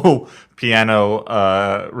this whole piano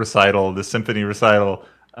recital, this symphony recital,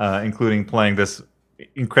 including playing this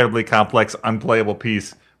incredibly complex, unplayable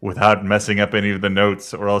piece without messing up any of the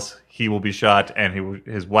notes, or else he will be shot, and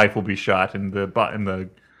his wife will be shot in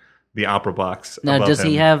the opera box. Now, above does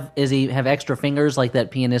he him. have extra fingers like that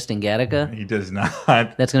pianist in Gattaca? He does not.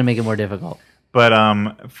 That's going to make it more difficult. But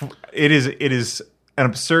it is an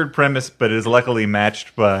absurd premise, but it is luckily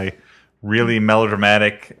matched by really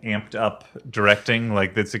melodramatic, amped up directing.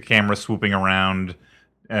 Like it's a camera swooping around.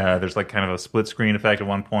 There's kind of a split screen effect at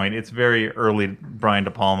one point. It's very early Brian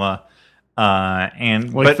De Palma.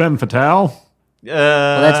 Like Femme Fatale?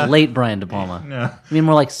 Well, that's late Brian De Palma. Yeah. You mean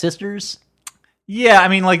more like Sisters? Yeah, I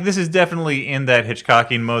mean, like, this is definitely in that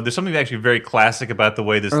Hitchcockian mode. There's something actually very classic about the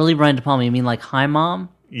way this... Early Brian De Palma, you mean like Hi Mom?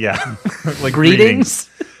 Yeah. Like Greetings?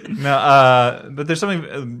 No, but there's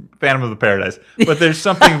something... Phantom of the Paradise. But there's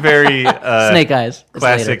something very... Snake Eyes. It's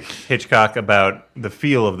classic later. Hitchcock about the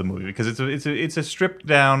feel of the movie. Because it's a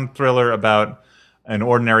stripped-down thriller about an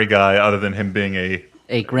ordinary guy other than him being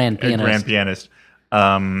a grand pianist.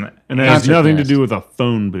 And it has nothing to do with a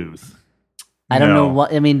phone booth. I don't know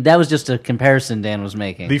what... I mean, that was just a comparison Dan was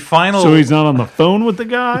making. The final... So he's not on the phone with the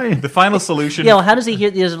guy? The final solution... Yeah, well, how does he hear...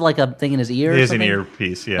 There's like a thing in his ear or It is something? an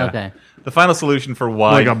earpiece, yeah. Okay. The final solution for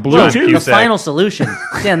why... Like a John Bluetooth? Cusack... The final solution.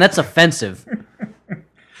 Dan, that's offensive.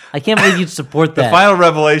 I can't believe you'd support that. The final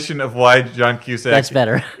revelation of why John Cusack That's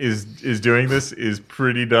better. is doing this is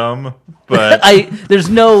pretty dumb, but... There's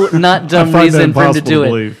no not dumb find that reason for him to impossible do to it.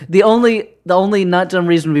 believe. The only not dumb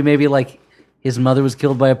reason would be maybe like his mother was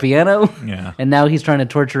killed by a piano. Yeah. And now he's trying to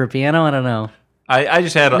torture a piano. I don't know. I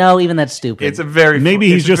just had... No, even that's stupid. It's a very... Maybe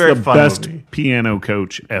it's he's a just very the fun best movie. piano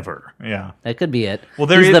coach ever. Yeah. That could be it. Well,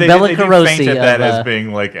 he's the they Bela do faint Carosi at that of, as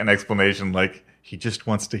being like an explanation, like he just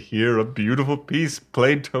wants to hear a beautiful piece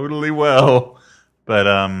played totally well.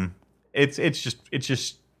 But it's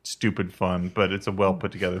just stupid fun, but it's a well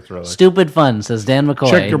put together thriller. Stupid fun, says Dan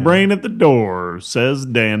McCoy. Check your brain at the door, says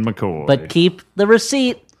Dan McCoy. But keep the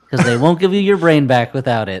receipt, because they won't give you your brain back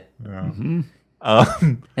without it.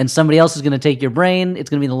 And somebody else is going to take your brain. It's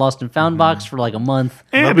going to be in the lost and found box for like a month.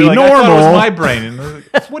 They'll and be be like, I thought it was normal. my brain. And they're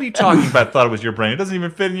like, what are you talking about? Thought it was your brain. It doesn't even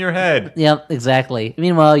fit in your head. Yep, exactly.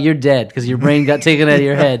 Meanwhile, you're dead because your brain got taken out of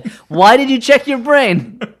your head. Why did you check your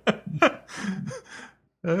brain? I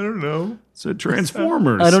don't know. So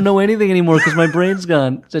Transformers. I don't know anything anymore because my brain's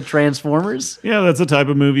gone. Is it Transformers? Yeah, that's the type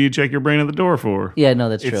of movie you check your brain at the door for. Yeah, no,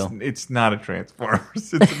 that's true. It's not a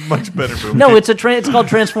Transformers. It's a much better movie. No, it's called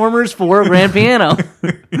Transformers 4 Grand Piano.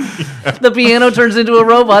 The piano turns into a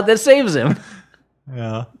robot that saves him.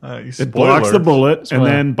 Yeah. It blocks the bullet Spoiler.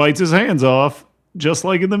 and then bites his hands off, just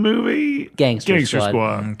like in the movie Gangster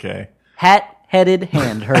Squad. Okay. Hat-headed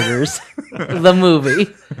hand herders. The movie.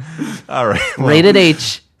 All right. Well, Rated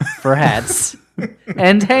H for hats.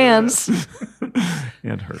 And hands.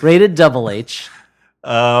 and hurt. Rated double H.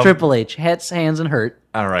 Triple H. Hats, hands, and hurt.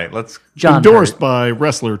 all right. Let's... John Endorsed Hurt. by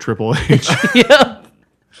wrestler Triple H. Yeah.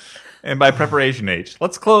 And by preparation H.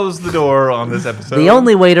 Let's close the door on this episode. The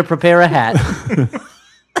only way to prepare a hat.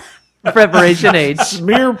 Preparation H.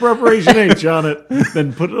 Smear preparation H on it,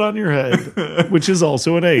 then put it on your head, which is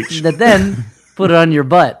also an H. That then put it on your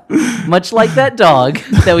butt. Much like that dog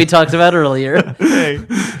that we talked about earlier. Hey,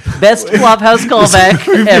 Best Flophouse callback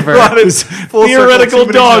ever. brought it full Theoretical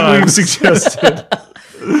circle too many dog we've times. suggested.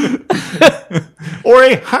 Or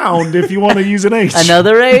a hound if you want to use an H.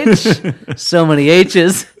 Another H. So many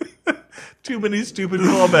H's. Too many stupid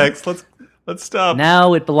callbacks. Let's stop.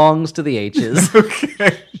 Now it belongs to the H's.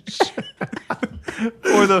 Okay.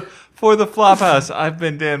 For the Flophouse, I've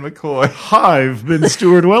been Dan McCoy. I've been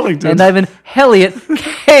Stuart Wellington. And I've been Elliott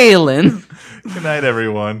Kalen. Good night,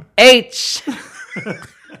 everyone. H.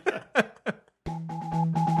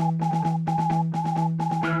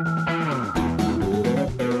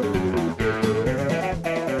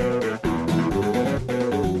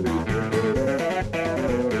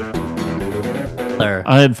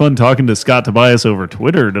 I had fun talking to Scott Tobias over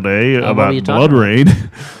Twitter today what were about you talking Blood Rain.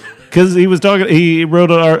 Because he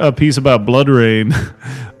wrote a piece about Blood Rain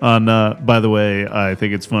on, by the way, I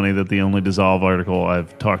think it's funny that the only Dissolve article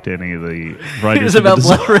I've talked to any of the It writers was about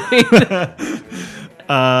Dissolve. Blood Rain.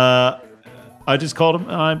 I just called him.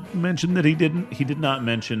 I mentioned that he did not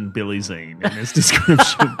mention Billy Zane in his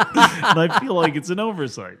description, and I feel like it's an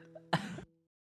oversight.